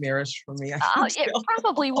nightmarish for me. It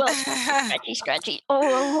probably will. Scratchy, scratchy.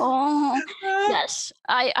 Oh, yes.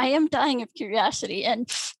 I am dying of curiosity. And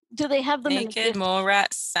do they have them naked mole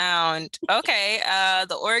rat sound? Okay.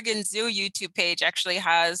 The Oregon Zoo YouTube page actually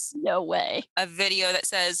has no way a video that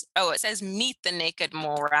says, it says meet the naked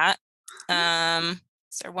mole rat.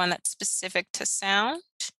 Is there one that's specific to sound?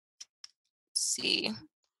 Let's see.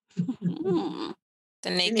 The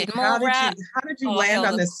naked mole rat. How did you land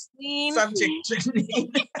on this subject,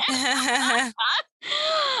 Janine?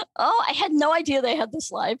 I had no idea they had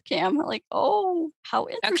this live cam. Like, how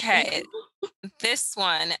interesting. Okay. This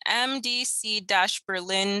one,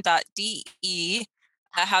 mdc-berlin.de,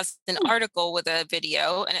 has an article with a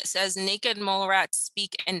video, and it says naked mole rats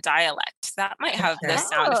speak in dialect. That might have the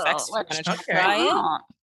sound effects. Let's try it. Okay.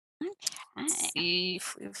 Let's see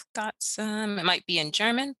if we've got some. It might be in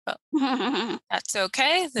German, but that's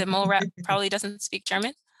okay. The mole rat probably doesn't speak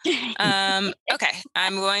German. Okay,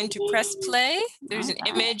 I'm going to press play. There's an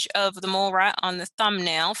image of the mole rat on the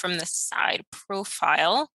thumbnail from the side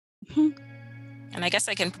profile. And I guess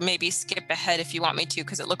I can maybe skip ahead if you want me to,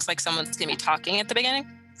 because it looks like someone's going to be talking at the beginning.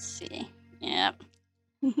 Let's see. Yep.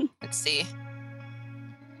 Let's see.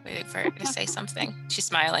 Waiting for her to say something. She's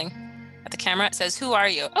smiling at the camera. It says, "Who are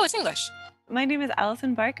you?" Oh, it's English. My name is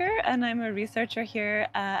Alison Barker, and I'm a researcher here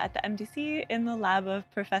at the MDC in the lab of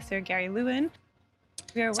Professor Gary Lewin.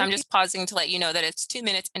 So I'm just pausing to let you know that it's 2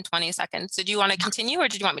 minutes and 20 seconds. So do you want to continue, or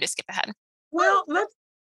did you want me to skip ahead? Well, what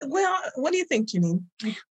do you think, Janine?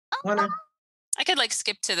 I could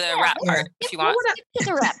skip to the rat part if you want. Skip to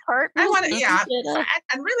the rat part. I want to,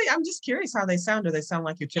 and really, I'm just curious how they sound. Do they sound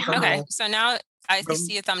like your typical? Okay, so now I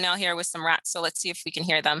see a thumbnail here with some rats. So let's see if we can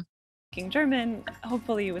hear them. German,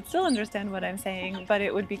 hopefully you would still understand what I'm saying, but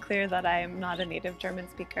it would be clear that I am not a native German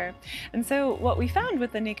speaker. And so what we found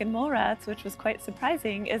with the naked mole rats, which was quite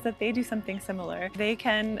surprising, is that they do something similar. They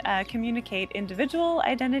can communicate individual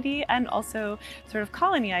identity and also sort of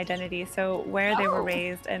colony identity, so where they were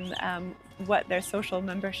raised and what their social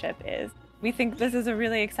membership is. We think this is a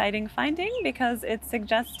really exciting finding because it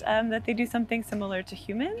suggests that they do something similar to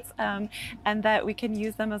humans and that we can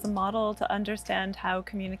use them as a model to understand how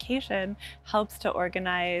communication helps to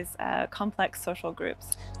organize complex social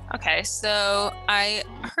groups. Okay, so I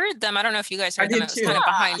heard them. I don't know if you guys heard them. did It was too. kind of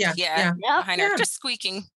behind, Yeah. behind her, Yeah. just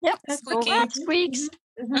squeaking. Yep. Squeaking. Rat squeaks.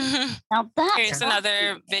 Mhm. Now that's Here's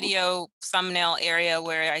another video thumbnail area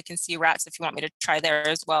where I can see rats if you want me to try there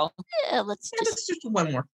as well. Yeah, let's Yeah, just let's just do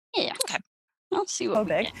one more. yeah. Okay. Let's see what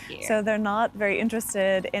we Phobic, get here. so they're not very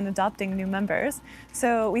interested in adopting new members.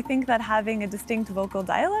 So we think that having a distinct vocal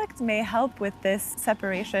dialect may help with this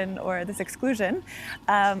separation or this exclusion.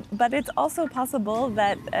 But it's also possible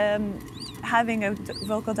that having a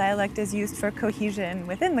vocal dialect is used for cohesion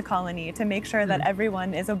within the colony to make sure that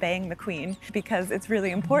everyone is obeying the queen, because it's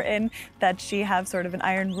really important that she have sort of an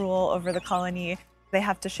iron rule over the colony. They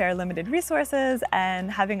have to share limited resources, and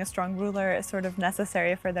having a strong ruler is sort of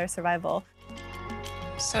necessary for their survival.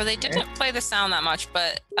 So they didn't play the sound that much,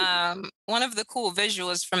 but one of the cool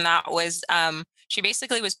visuals from that was she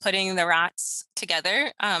basically was putting the rats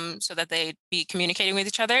together so that they'd be communicating with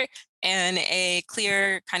each other in a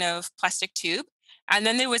clear kind of plastic tube. And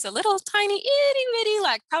then there was a little tiny itty bitty,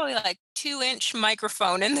 like probably like 2-inch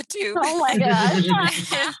microphone in the tube. Oh my gosh.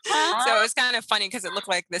 So it was kind of funny because it looked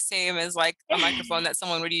like the same as like a microphone that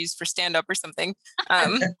someone would use for stand up or something.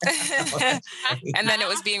 And then it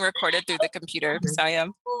was being recorded through the computer. So yeah.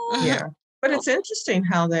 Yeah. But it's interesting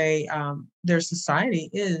how they their society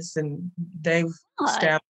is, and they've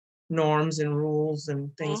established norms and rules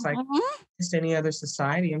and things like just any other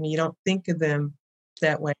society. I mean, you don't think of them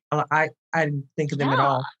that way. I didn't think of them at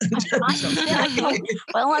all.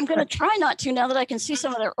 Well, I'm going to try not to now that I can see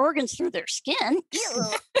some of their organs through their skin.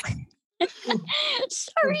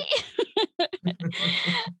 Sorry.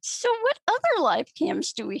 So what other live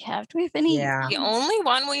cams do we have? Do we have any? Yeah. The only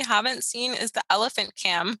one we haven't seen is the elephant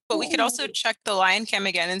cam, but we could also check the lion cam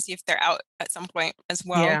again and see if they're out at some point as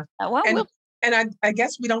well. Yeah. Well, And I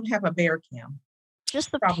guess we don't have a bear cam.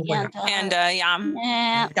 just the Probably not. panda. Yeah.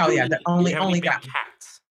 Yeah. Oh yeah, the only big got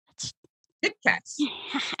cats. big cats.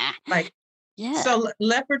 Like Yeah. so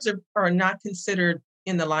leopards are not considered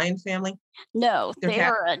in the lion family. No, They're they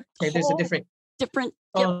cat- are a Okay, there's a whole different different.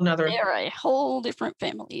 whole another. They are a whole different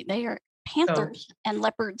family. They are panthers and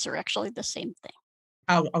leopards are actually the same thing,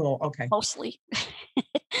 Oh, okay. mostly.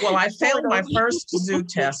 Well, I failed my Sort of. first zoo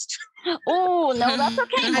test. Oh no, that's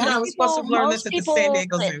okay. I know I was supposed to learn this at the San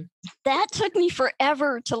Diego that- Zoo. That took me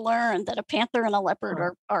forever to learn that a panther and a leopard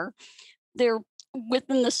Oh. are they're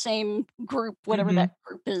within the same group, whatever Mhm. that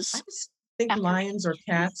group is. I just think After- lions are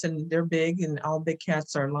cats, and they're big, and all big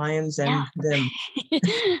cats are lions and Yeah. them.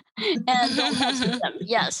 And don't mess with them.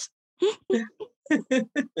 Yes. All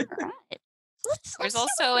right. Let's There's see what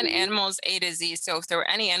also an we- animals A to Z. So if there were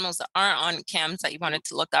any animals that aren't on cams that you wanted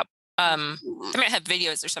to look up, they might have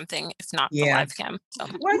videos or something, if not the Yeah. live cam. So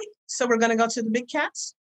Right. So we're gonna go to the big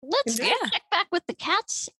cats. Let's Yeah. check back with the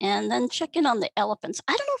cats and then check in on the elephants.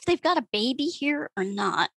 I don't know if they've got a baby here or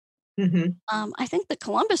not. Hmm. I think the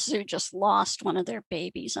Columbus Zoo just lost one of their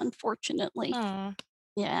babies, unfortunately. oh.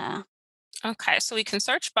 Yeah. Okay, so we can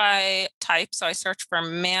search by type. So I search for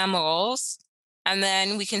mammals, and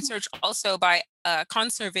then we can search also by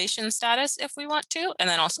conservation status if we want to, and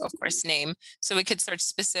then also, of course, name. So we could search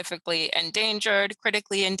specifically endangered,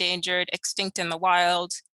 critically endangered, extinct in the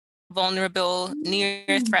wild, vulnerable,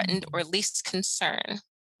 near threatened, or least concern.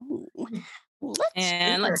 Ooh.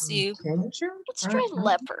 And let's see. Let's try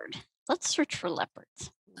leopard. Let's search for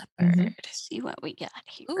leopards. Leopard. See what we got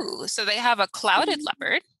here. Ooh, so they have a clouded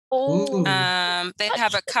leopard. Oh, They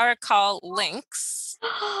have a caracal lynx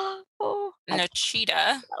oh, and a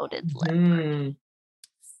cheetah, clouded leopard. Mm.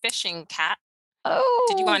 fishing cat. Oh,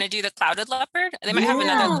 Did you want to do the clouded leopard? They might have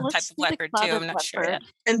another let's type do of the leopard too. I'm clouded not sure yet. leopard.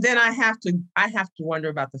 And then I have to wonder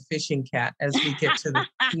about the fishing cat as we get to the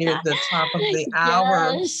near the top of the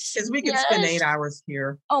hour, Yes, because we could spend yes. 8 hours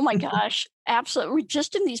here. Oh my gosh, absolutely.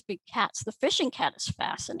 Just in these big cats. The fishing cat is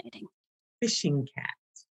fascinating. Fishing cat.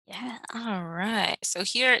 Yeah. All right. So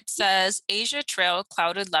here it says Asia Trail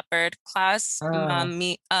clouded leopard, class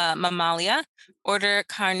Mammalia, order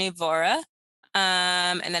Carnivora.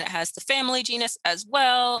 And then it has the family genus as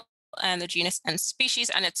well, and the genus and species,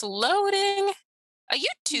 and it's loading a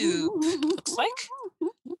YouTube, looks like.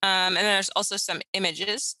 And then there's also some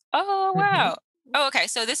images. Oh, wow. Oh, okay.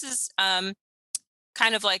 So this is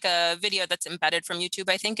kind of like a video that's embedded from YouTube,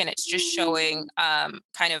 I think, and it's just showing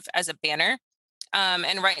kind of as a banner.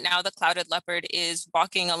 And right now the clouded leopard is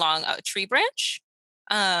walking along a tree branch.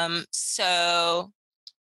 So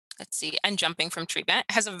let's see, and jumping from tree branch.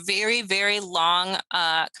 It has a very, very long,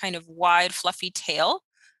 kind of wide, fluffy tail.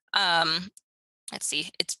 Let's see,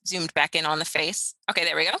 it's zoomed back in on the face. Okay,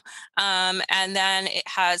 there we go. And then it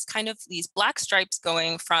has kind of these black stripes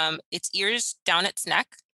going from its ears down its neck.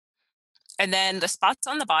 And then the spots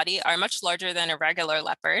on the body are much larger than a regular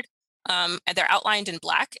leopard. And they're outlined in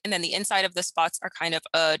black. And then the inside of the spots are kind of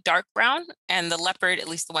a dark brown. And the leopard, at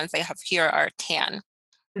least the ones they have here, are tan.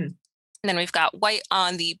 Hmm. And then we've got white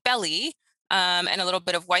on the belly and a little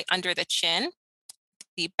bit of white under the chin.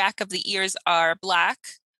 The back of the ears are black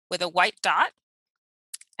with a white dot.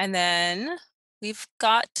 And then we've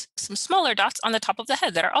got some smaller dots on the top of the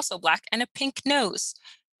head that are also black and a pink nose.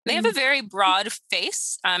 They have a very broad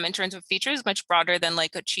face in terms of features, much broader than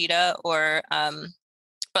like a cheetah or,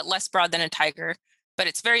 but less broad than a tiger. But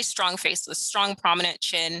it's very strong face with strong, prominent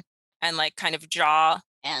chin and like kind of jaw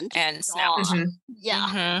and snout. Mhm.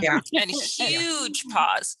 Yeah. Yeah. And huge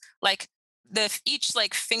paws. Like each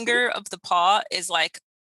like finger of the paw is like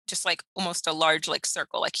just like almost a large like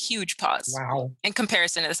circle, like huge paws Wow. in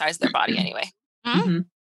comparison to the size of their body anyway. Mhm.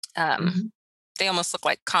 They almost look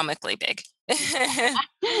like comically big.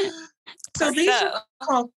 So these are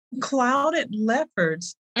called clouded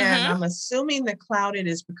leopards. And Mhm. I'm assuming the clouded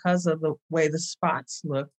is because of the way the spots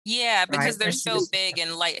look. Yeah, because Right, they're that's so just- big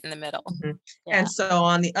and light in the middle. Mhm. Yeah. And so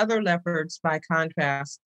on the other leopards, by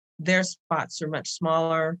contrast, their spots are much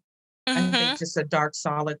smaller. I Mhm. think just a dark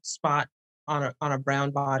solid spot on a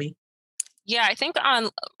brown body. Yeah, I think on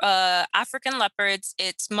African leopards,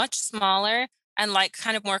 it's much smaller and like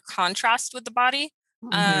kind of more contrast with the body.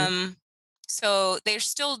 Mhm. So they're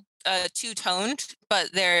still two-toned,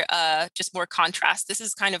 but they're just more contrast. This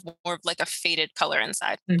is kind of more of like a faded color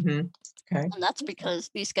inside. Mhm. Okay. And that's because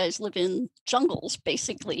these guys live in jungles,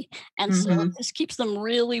 basically. And so Mhm. this keeps them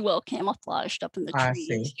really well camouflaged up in the I trees.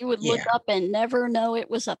 see. You would look Yeah. up and never know it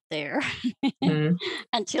was up there Mhm.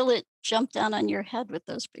 until it jumped down on your head with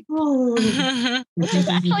those big, Oh. which is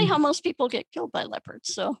actually how most people get killed by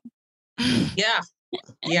leopards. So Yeah.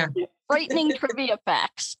 Yeah. frightening trivia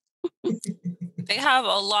facts. They have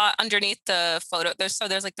a lot underneath the photo. There's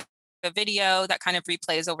like the video that kind of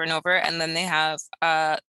replays over and over, and then they have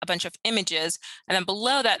a bunch of images, and then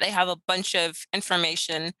below that they have a bunch of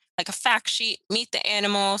information like a fact sheet, meet the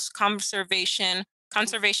animals, conservation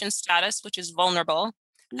status, which is vulnerable,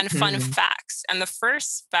 and fun Mhm. facts. And the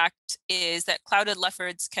first fact is that clouded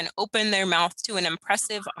leopards can open their mouth to an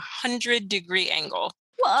impressive 100-degree angle.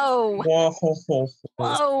 Whoa. Whoa. Ho, ho, ho.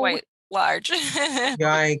 Whoa. Quite large.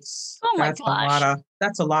 Yikes. Oh my gosh.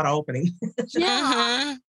 That's a lot of opening.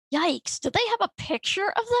 Yeah. Mhm. Yikes. Did they have a picture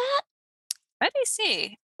of that? Let me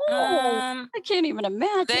see. Oh, I can't even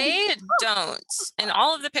imagine. They don't. In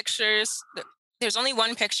all of the pictures, there's only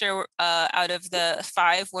one picture out of the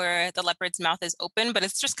 5 where the leopard's mouth is open, but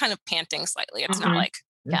it's just kind of panting slightly. It's not Mhm. like,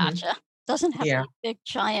 Mhm. Gotcha. Doesn't have Yeah. a big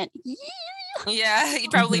giant. yeah, you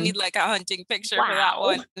probably Mhm. need like a hunting picture for that Wow.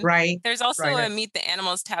 one. Right. There's also Right. a Meet the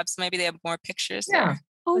Animals tab, so maybe they have more pictures Yeah. there.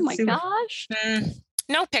 Oh Let's my see what- gosh.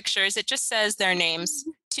 No pictures. It just says their names.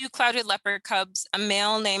 2 clouded leopard cubs, a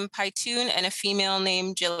male named Pytoon and a female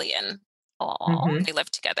named Jillian. Aw. Mhm. They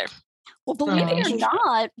live together. Well, believe it or Aw.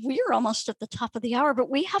 not, we're almost at the top of the hour, but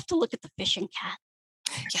we have to look at the fishing cat.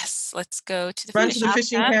 Yes, let's go to the Run to the fishing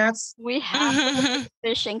fishing cat. cats. We have to look at the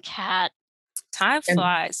fishing cat. Time And-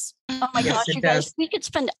 flies. Oh my Yes, gosh, it you guys, does. we could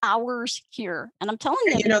spend hours here. And I'm telling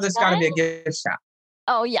you, You know, this there's got to be a guy- gift shop.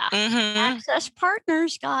 Oh, yeah. Mhm. Access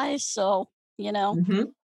partners, guys. So,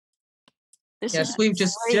 Mhm. this Yes, is we've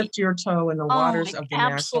just great. dipped your toe in the waters of the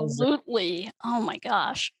National Zoo. absolutely. Oh my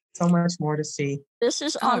gosh. So much more to see. This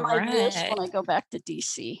is on my list when Alright. I go back to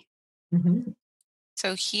DC. Mhm.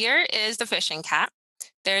 So here is the fishing cat.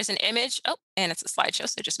 There's an image. Oh, and it's a slideshow,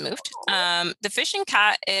 so it just moved. The fishing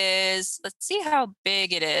cat is, let's see how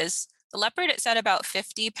big it is. The leopard, it's at about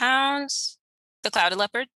 50 pounds. The clouded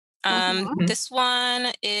leopard. Mhm. This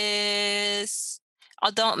one is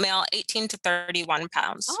adult male, 18 to 31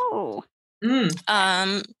 pounds. Oh,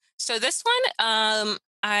 Mm. So this one,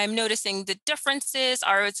 I'm noticing the differences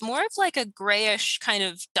are it's more of like a grayish kind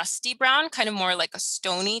of dusty brown, kind of more like a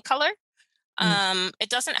stony color. It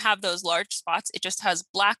doesn't have those large spots. It just has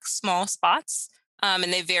black small spots, and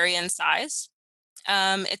they vary in size.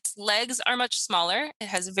 Its legs are much smaller. It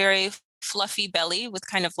has a very fluffy belly with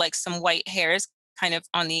kind of like some white hairs kind of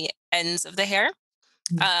on the ends of the hair.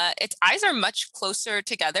 Its eyes are much closer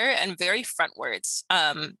together and very frontwards.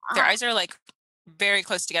 Their Ah. eyes are like very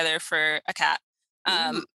close together for a cat.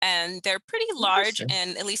 And they're pretty large, Interesting.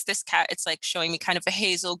 and at least this cat, it's like showing me kind of a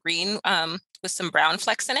hazel green with some brown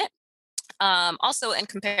flecks in it. Also, in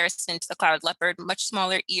comparison to the cloud leopard, much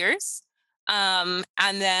smaller ears. And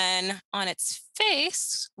then on its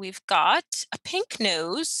face, we've got a pink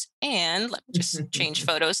nose, and let me just change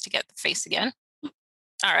photos to get the face again.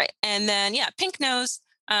 All right, and then yeah, pink nose,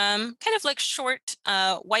 kind of like short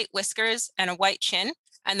white whiskers and a white chin,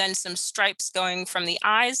 and then some stripes going from the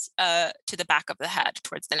eyes to the back of the head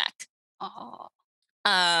towards the neck. Oh.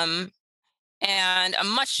 And a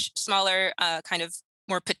much smaller, kind of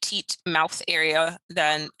more petite mouth area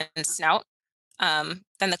and snout than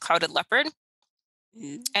the clouded leopard.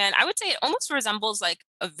 And I would say it almost resembles like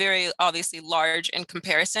a very obviously large in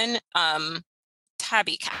comparison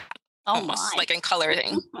tabby cat, almost like in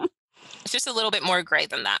coloring. It's just a little bit more gray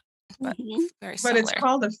than that, but very similar. But it's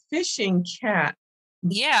called a fishing cat.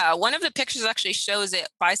 Yeah, one of the pictures actually shows it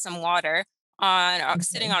by some water on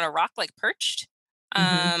sitting on a rock, like perched.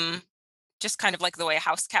 Just kind of like the way a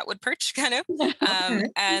house cat would perch, kind of.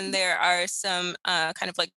 And there are some kind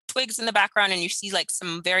of like twigs in the background, and you see like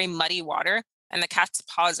some very muddy water, and the cat's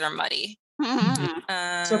paws are muddy.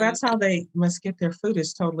 So that's how they must get their food,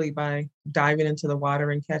 is totally by diving into the water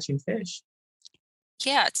and catching fish.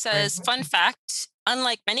 Yeah, it says, fun fact,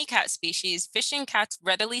 unlike many cat species, fishing cats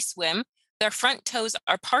readily swim. Their front toes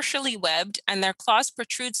are partially webbed, and their claws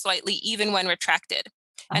protrude slightly even when retracted.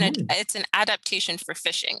 And it's an adaptation for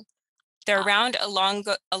fishing. Their round,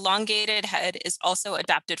 elongated head is also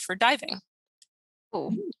adapted for diving.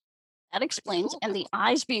 Oh, that explains. And the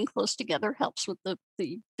eyes being close together helps with the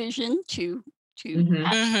vision to catch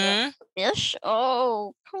the fish.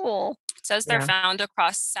 Oh, cool. It says they're found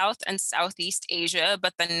across South and Southeast Asia,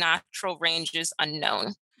 but the natural range is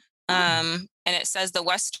unknown. And it says the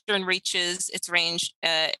western reaches, its range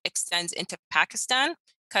extends into Pakistan,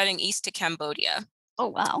 cutting east to Cambodia. Oh,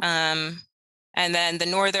 wow. And then the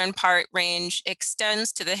northern part range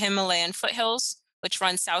extends to the Himalayan foothills, which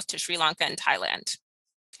run south to Sri Lanka and Thailand.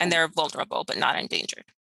 And they're vulnerable, but not endangered.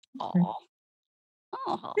 Oh.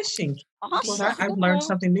 Fishing. Awesome. Well, I've learned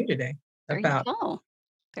something new today about.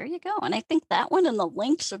 There you go. And I think that one and the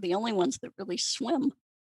lynx are the only ones that really swim.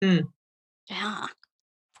 Yeah.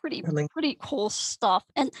 Pretty cool stuff.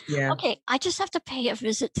 And okay, I just have to pay a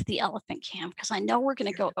visit to the elephant camp because I know we're going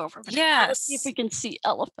to go over. But let's see if we can see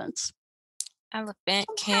elephants. Elephant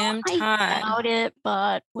cam time. I doubt it,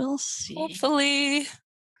 but we'll see. Hopefully.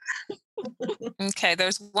 Okay,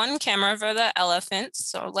 there's one camera for the elephants,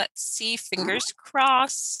 so let's see. Fingers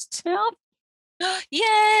crossed. Yep.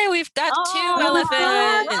 Yay, we've got 2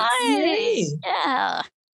 elephants. Nice. Yeah.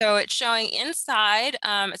 So it's showing inside.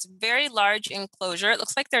 It's a very large enclosure. It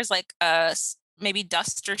looks like there's like maybe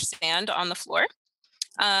dust or sand on the floor.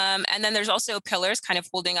 And then there's also pillars kind of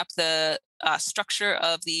holding up the structure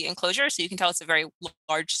of the enclosure. So you can tell it's a very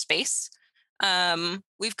large space.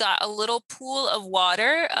 We've got a little pool of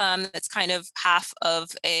water that's kind of half of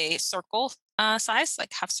a circle size,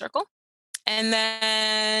 like half circle. And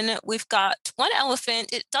then we've got one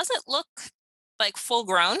elephant. It doesn't look like full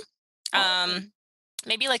grown.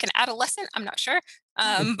 Maybe like an adolescent, I'm not sure.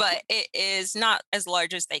 But it is not as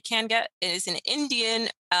large as they can get. It is an Indian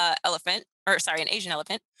elephant, or sorry, an Asian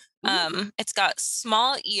elephant. It's got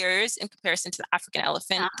small ears in comparison to the African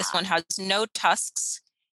elephant. This one has no tusks.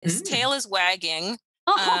 His tail is wagging.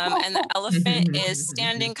 And the elephant is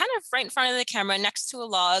standing kind of right in front of the camera next to a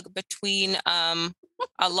log between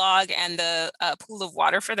a log and the pool of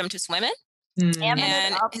water for them to swim in.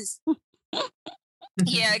 And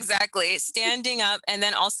yeah, exactly. Standing up, and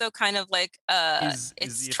then also kind of like is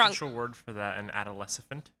its the trunk. official word for that an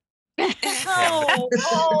adolescent? Oh,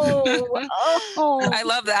 I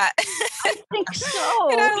love that. I think so.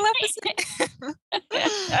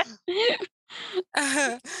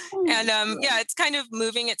 And yeah, it's kind of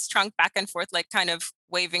moving its trunk back and forth, like kind of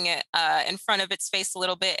waving it in front of its face a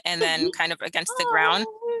little bit, and then kind of against the ground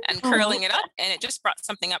and curling it up, and it just brought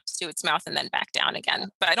something up to its mouth and then back down again.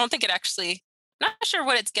 But I don't think it actually, not sure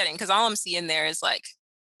what it's getting, because all I'm seeing there is like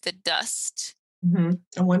the dust.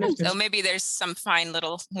 I wonder if so maybe there's some fine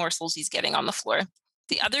little morsels he's getting on the floor.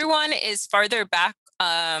 The other one is farther back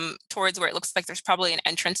towards where it looks like there's probably an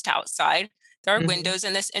entrance to outside. There are windows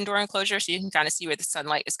in this indoor enclosure, so you can kind of see where the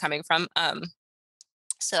sunlight is coming from.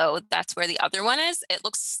 So that's where the other one is. It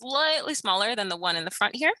looks slightly smaller than the one in the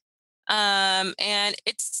front here. And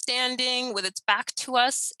it's standing with its back to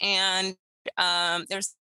us, and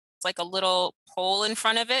there's like a little pole in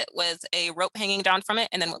front of it with a rope hanging down from it,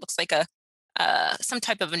 and then what looks like some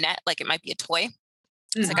type of a net, like it might be a toy.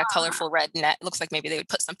 It's like a colorful red net. It looks like maybe they would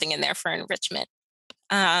put something in there for enrichment.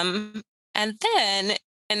 And then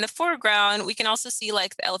in the foreground, we can also see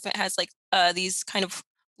like the elephant has like these kind of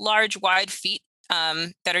large, wide feet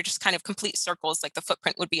that are just kind of complete circles, like the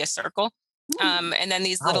footprint would be a circle. And then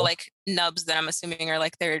these little like nubs that I'm assuming are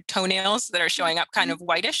like their toenails that are showing up kind of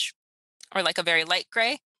whitish or like a very light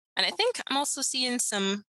gray. And I think I'm also seeing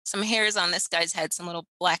some hairs on this guy's head, some little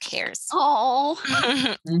black hairs. Oh.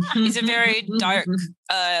 He's a very dark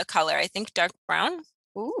color, I think dark brown.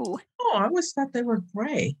 Ooh. Oh, I always thought they were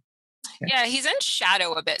gray. Yeah, he's in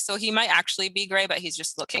shadow a bit, so he might actually be gray, but he's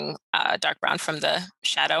just looking dark brown from the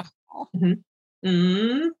shadow.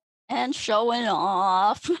 And showing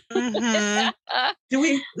off.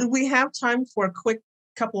 Do we have time for a quick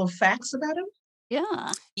couple of facts about him?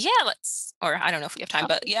 Yeah. Yeah, or I don't know if we have time,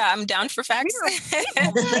 but yeah, I'm down for facts.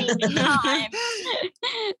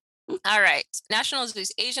 All right. National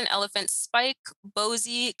Zoos: Asian elephants, Spike,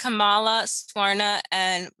 Bozy, Kamala, Swarna,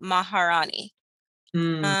 and Maharani.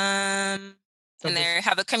 And they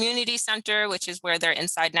have a community center, which is where they're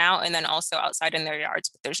inside now, and then also outside in their yards,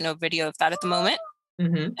 but there's no video of that at the moment.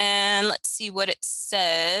 And let's see what it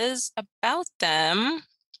says about them.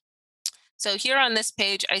 So here on this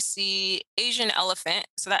page, I see Asian elephant.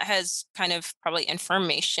 So that has kind of probably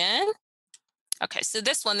information. Okay, so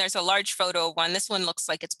this one, there's a large photo of one. This one looks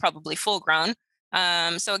like it's probably full grown.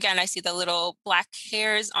 So again, I see the little black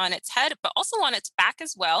hairs on its head, but also on its back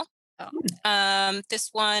as well. This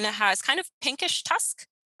one has kind of pinkish tusk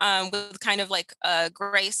with kind of like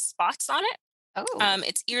gray spots on it.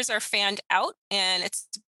 Its ears are fanned out and it's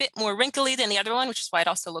a bit more wrinkly than the other one, which is why it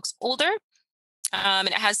also looks older. And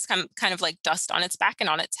it has some kind of like dust on its back and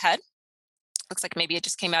on its head. Looks like maybe it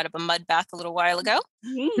just came out of a mud bath a little while ago.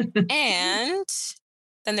 And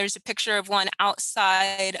then there's a picture of one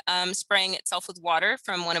outside spraying itself with water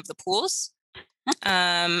from one of the pools.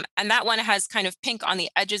 And that one has kind of pink on the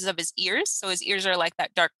edges of his ears. So his ears are like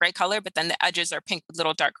that dark gray color, but then the edges are pink with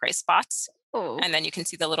little dark gray spots. And then you can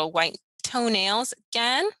see the little white toenails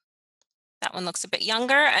again. That one looks a bit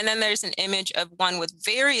younger. And then there's an image of one with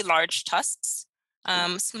very large tusks,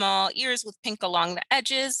 small ears with pink along the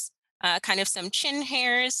edges, kind of some chin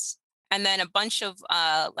hairs, and then a bunch of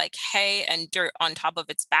like hay and dirt on top of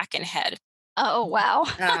its back and head. Oh, wow.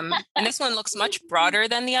 And this one looks much broader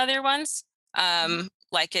than the other ones.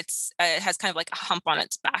 Like it has kind of like a hump on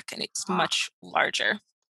its back and it's much larger.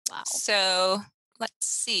 Wow. So let's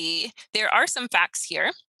see. There are some facts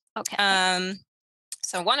here. Okay.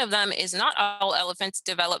 So one of them is not all elephants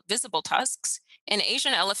develop visible tusks. In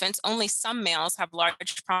Asian elephants, only some males have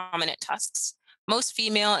large prominent tusks. Most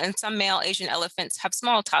female and some male Asian elephants have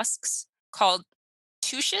small tusks called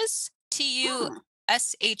tushes, Tushs,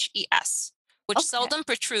 which seldom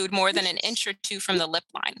protrude more than an inch or two from the lip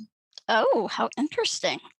line. Oh, how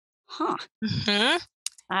interesting. Huh.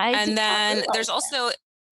 And then there's also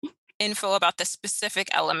info about the specific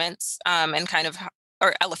elements and kind of,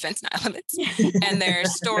 or elephants, not elements, and their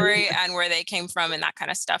story and where they came from and that kind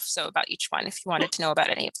of stuff. So about each one, if you wanted to know about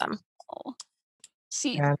any of them.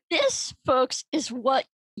 See, this, folks, is what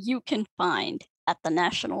you can find at the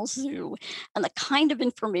National Zoo and the kind of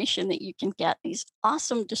information that you can get, these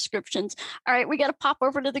awesome descriptions. All right, we got to pop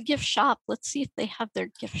over to the gift shop. Let's see if they have their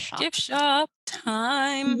gift shop. Gift shop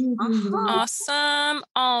time. Awesome.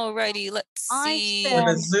 Alrighty, let's see.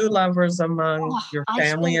 For the zoo lovers among your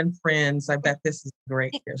family and friends, I bet this is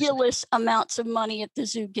great. Ridiculous amounts of money at the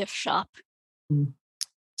zoo gift shop.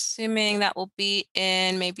 Assuming that will be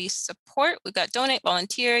in maybe support. We've got donate,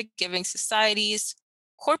 volunteer, giving societies,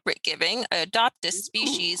 corporate giving, adopt a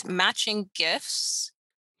species, matching gifts,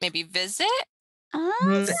 maybe visit,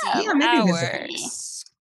 hours,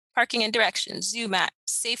 parking and directions, zoo map,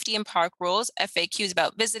 safety and park rules, FAQs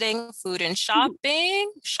about visiting, food and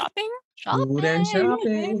shopping. Food and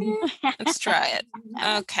shopping. Let's try it.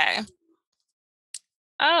 Okay.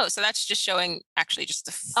 Oh, so that's just showing actually just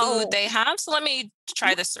the food they have. So let me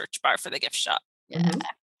try the search bar for the gift shop. Yeah.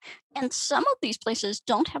 And some of these places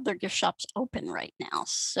don't have their gift shops open right now.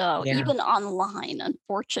 So even online,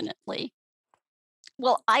 unfortunately.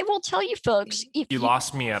 Well, I will tell you folks. If you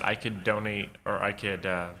lost me at I could donate or I could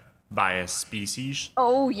buy a species.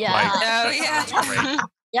 Oh, yeah.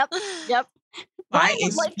 Yep. Ryan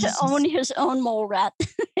would like to own his own mole rat.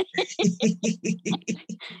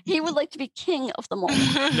 He would like to be king of the mole.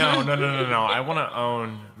 No. I want to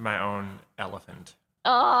own my own elephant.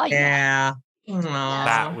 Oh, yeah.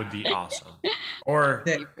 That would be awesome. Or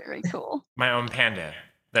very cool. My own panda.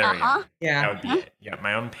 There we go. Yeah. That would be it. Yeah,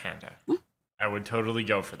 my own panda. I would totally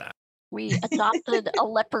go for that. We adopted a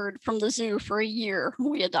leopard from the zoo for a year.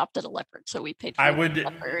 We adopted a leopard, so we paid for the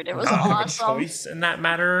leopard. It was awesome. Have a choice in that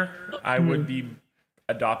matter. I would be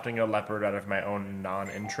adopting a leopard out of my own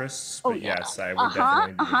non-interests. But yeah. yes, I would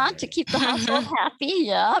definitely be To keep the household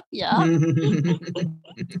happy. Yep.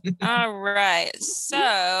 All right.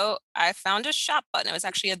 So I found a shop button. It was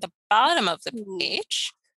actually at the bottom of the Ooh.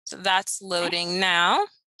 page. So that's loading now.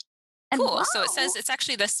 And Cool. So it wow. says it's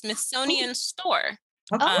actually the Smithsonian store.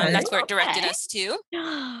 Okay. That's where it directed Okay. us to.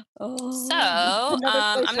 Oh, So another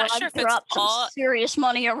place I'm where not sure I've if it's dropped some all. serious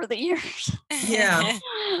money over the years. Yeah.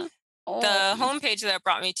 Oh. The homepage that it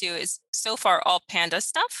brought me to is so far all panda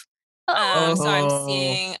stuff. Oh, So I'm Oh.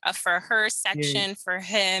 seeing a for her section, for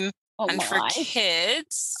him, oh and for my.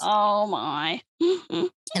 kids. Oh my.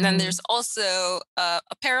 And then there's also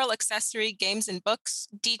apparel, accessory, games and books,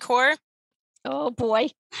 decor, Oh boy.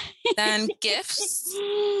 then gifts,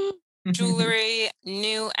 jewelry,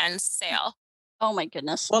 new and sale. Oh my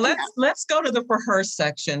goodness. Well, let's go to the for her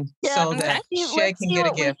section so that Shay can get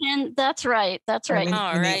a gift. That's right. That's right. We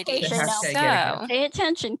All need righty. to have Shay get a So gift. Pay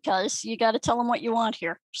attention, because you got to tell them what you want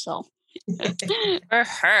here. So for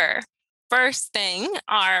her, first thing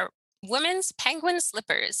are women's penguin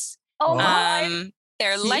slippers. oh my.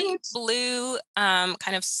 They're light Cute. blue,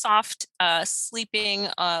 kind of soft, sleeping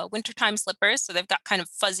wintertime slippers. So they've got kind of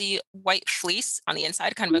fuzzy white fleece on the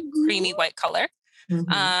inside, kind of a creamy white color.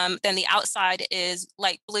 Mhm. Then the outside is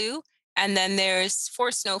light blue. And then there's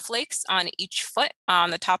 4 snowflakes on each foot on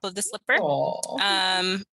the top of the slipper. Aw.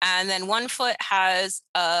 And then one foot has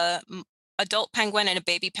a adult penguin and a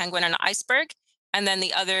baby penguin and an iceberg. And then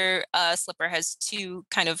the other slipper has 2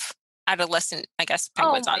 kind of adolescent, I guess,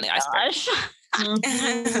 penguins on the iceberg.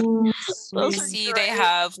 Mhm. Those You are see they great.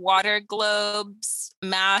 have water globes,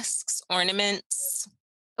 masks, ornaments.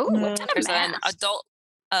 Oh, what kind of There's an mask? adult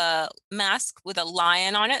mask with a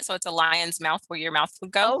lion on it. So it's a lion's mouth where your mouth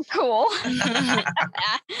would go. Oh, cool.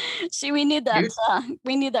 See, we need that. Cute.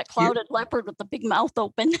 Clouded leopard with the big mouth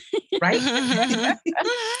open. Right?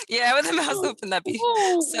 Yeah, with the mouth open, that'd be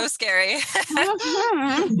so scary.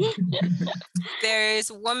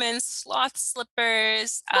 There's women's sloth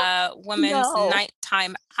slippers, women's No.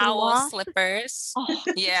 nighttime owl Sloth? slippers. Oh,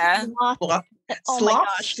 Yeah. sloth. Oh my Sloth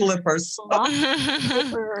gosh. slippers. Sloth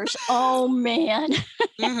slippers. Oh man.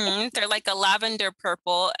 They're like a lavender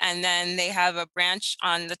purple, and then they have a branch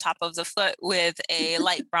on the top of the foot with a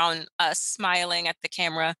light brown smiling at the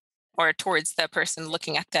camera or towards the person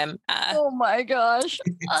looking at them Oh my gosh.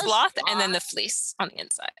 A sloth, and then the fleece on the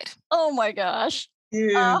inside. Oh my gosh.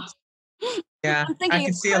 Cute. Yeah, I'm I thinking can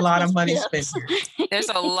of see a lot of money Christmas spent gifts. here. There's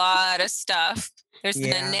a lot of stuff. There's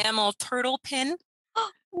Yeah. an enamel turtle pin.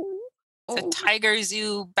 It's a Oh. Tiger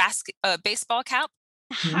Zoo baseball cap.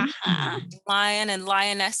 Lion and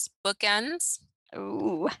lioness bookends.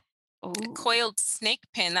 Ooh. A coiled snake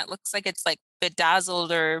pin that looks like it's like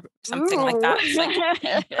bedazzled or something like that. It's like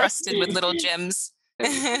crusted with little gems.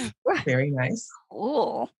 Very nice.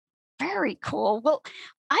 Cool. Very cool. Well,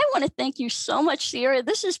 I want to thank you so much, Sierra.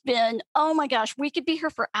 This has been, oh my gosh, we could be here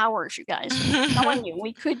for hours, you guys. I'm telling you,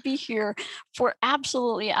 we could be here for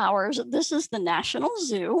absolutely hours. This is the National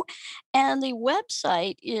Zoo, and the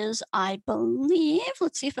website is, I believe,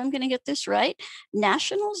 let's see if I'm going to get this right,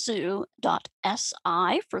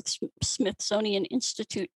 nationalzoo.si for Smithsonian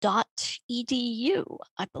Institute.edu,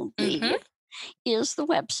 I believe. Is the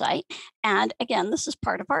website. And again, this is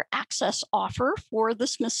part of our access offer for the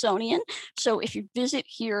Smithsonian. So if you visit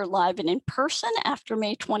here live and in person after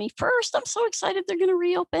May 21st, I'm so excited they're going to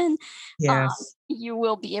reopen. Yes. You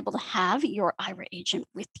will be able to have your IRA agent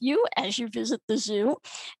with you as you visit the zoo,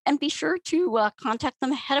 and be sure to contact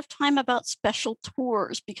them ahead of time about special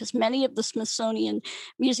tours, because many of the Smithsonian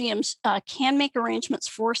museums can make arrangements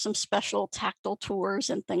for some special tactile tours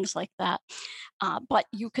and things like that. But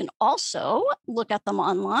you can also look at them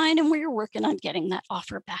online, and we're working on getting that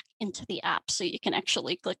offer back into the app, so you can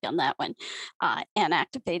actually click on that one and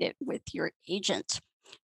activate it with your agent.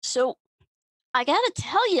 So I got to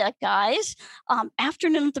tell you guys,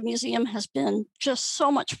 afternoon at the museum has been just so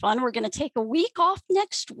much fun. We're going to take a week off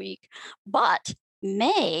next week, but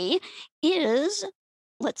May is,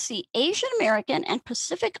 let's see, Asian American and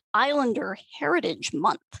Pacific Islander Heritage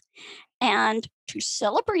Month. And to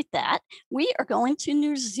celebrate that, we are going to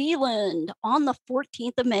New Zealand on the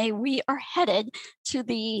 14th of May. We are headed to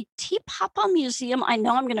the Te Papa Museum. I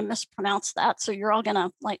know I'm going to mispronounce that, so you're all going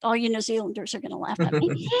to, like, all you New Zealanders are going to laugh at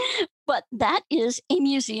me. But that is a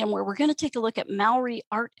museum where we're going to take a look at Maori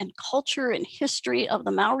art and culture and history of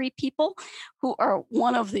the Maori people, who are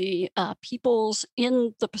one of the peoples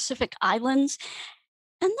in the Pacific Islands.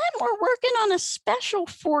 And then we're working on a special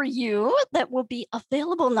for you that will be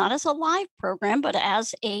available not as a live program, but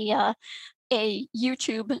as a a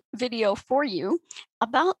YouTube video for you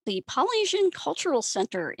about the Polynesian Cultural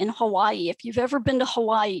Center in Hawaii. If you've ever been to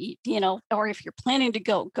Hawaii, or if you're planning to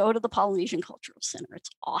go to the Polynesian Cultural Center. It's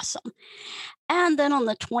awesome. And then on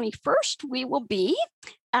the 21st, we will be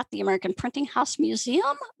at the American Printing House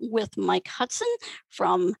Museum with Mike Hudson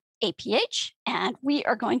from APH, and we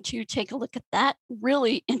are going to take a look at that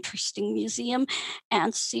really interesting museum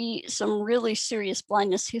and see some really serious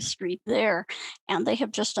blindness history there. And they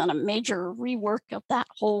have just done a major rework of that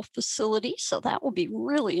whole facility, so that will be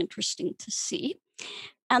really interesting to see.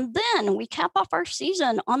 And then we cap off our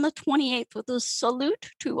season on the 28th with a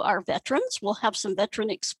salute to our veterans. We'll have some veteran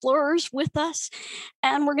explorers with us,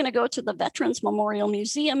 and we're going to go to the Veterans Memorial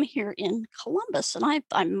Museum here in Columbus. And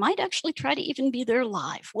I might actually try to even be there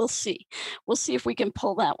live. We'll see. We'll see if we can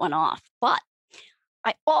pull that one off. But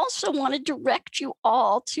I also want to direct you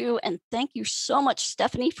all to, and thank you so much,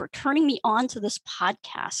 Stephanie, for turning me on to this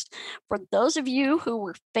podcast. For those of you who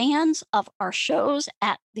were fans of our shows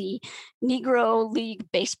at the Negro League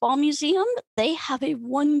Baseball Museum, they have a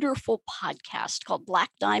wonderful podcast called Black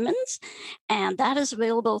Diamonds, and that is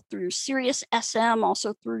available through Sirius SM,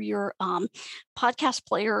 also through your podcast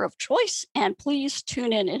player of choice. And please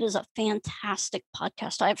tune in. It is a fantastic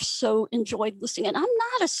podcast. I've so enjoyed listening. And I'm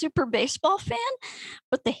not a super baseball fan,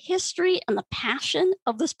 but the history and the passion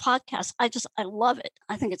of this podcast, I love it.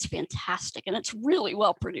 I think it's fantastic, and it's really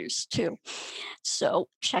well produced too. So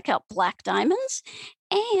check out Black Diamonds.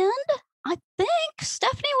 And I think,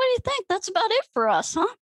 Stephanie, what do you think? That's about it for us,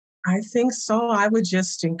 huh? I think so. I would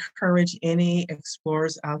just encourage any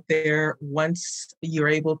explorers out there, once you're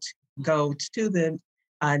able to go to the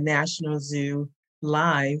National Zoo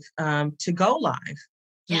live, to go live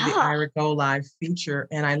through the Aira Go Live feature.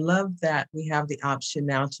 And I love that we have the option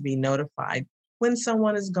now to be notified when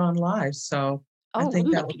someone has gone live. So I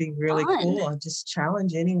think that would be really cool. I just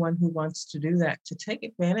challenge anyone who wants to do that to take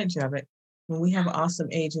advantage of it. When we have awesome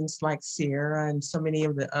agents like Sierra and so many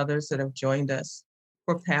of the others that have joined us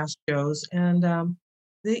for past shows. And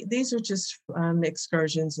these are just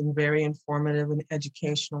excursions and very informative and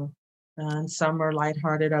educational. And some are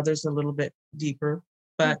lighthearted, others a little bit deeper.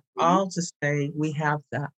 But all to say, we have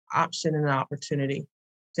the option and opportunity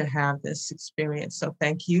to have this experience. So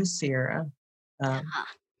thank you, Sierra.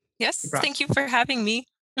 Yes, thank you for having me.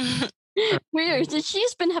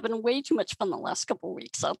 She's been having way too much fun the last couple of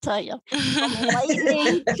weeks, I'll tell you. From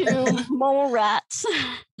lightning to mole rats.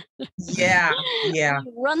 Yeah.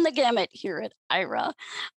 Run the gamut here at Aira.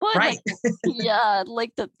 Well, right. I'd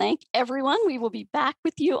like to thank everyone. We will be back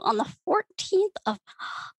with you on the 14th of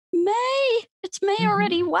May. It's May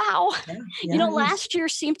already. Wow. Yeah, last year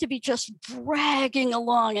seemed to be just dragging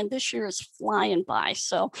along, and this year is flying by.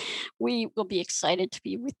 So we will be excited to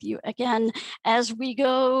be with you again as we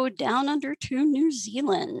go down under to New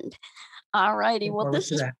Zealand. All righty. Well,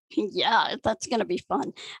 that's going to be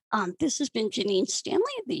fun. This has been Janine Stanley,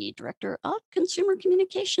 the Director of Consumer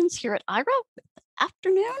Communications here at Aira with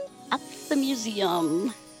Afternoon at the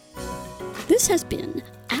Museum. This has been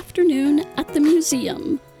Afternoon at the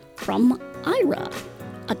Museum from Aira,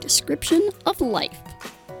 a description of life.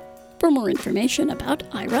 For more information about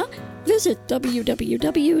Aira, visit www.aira.io.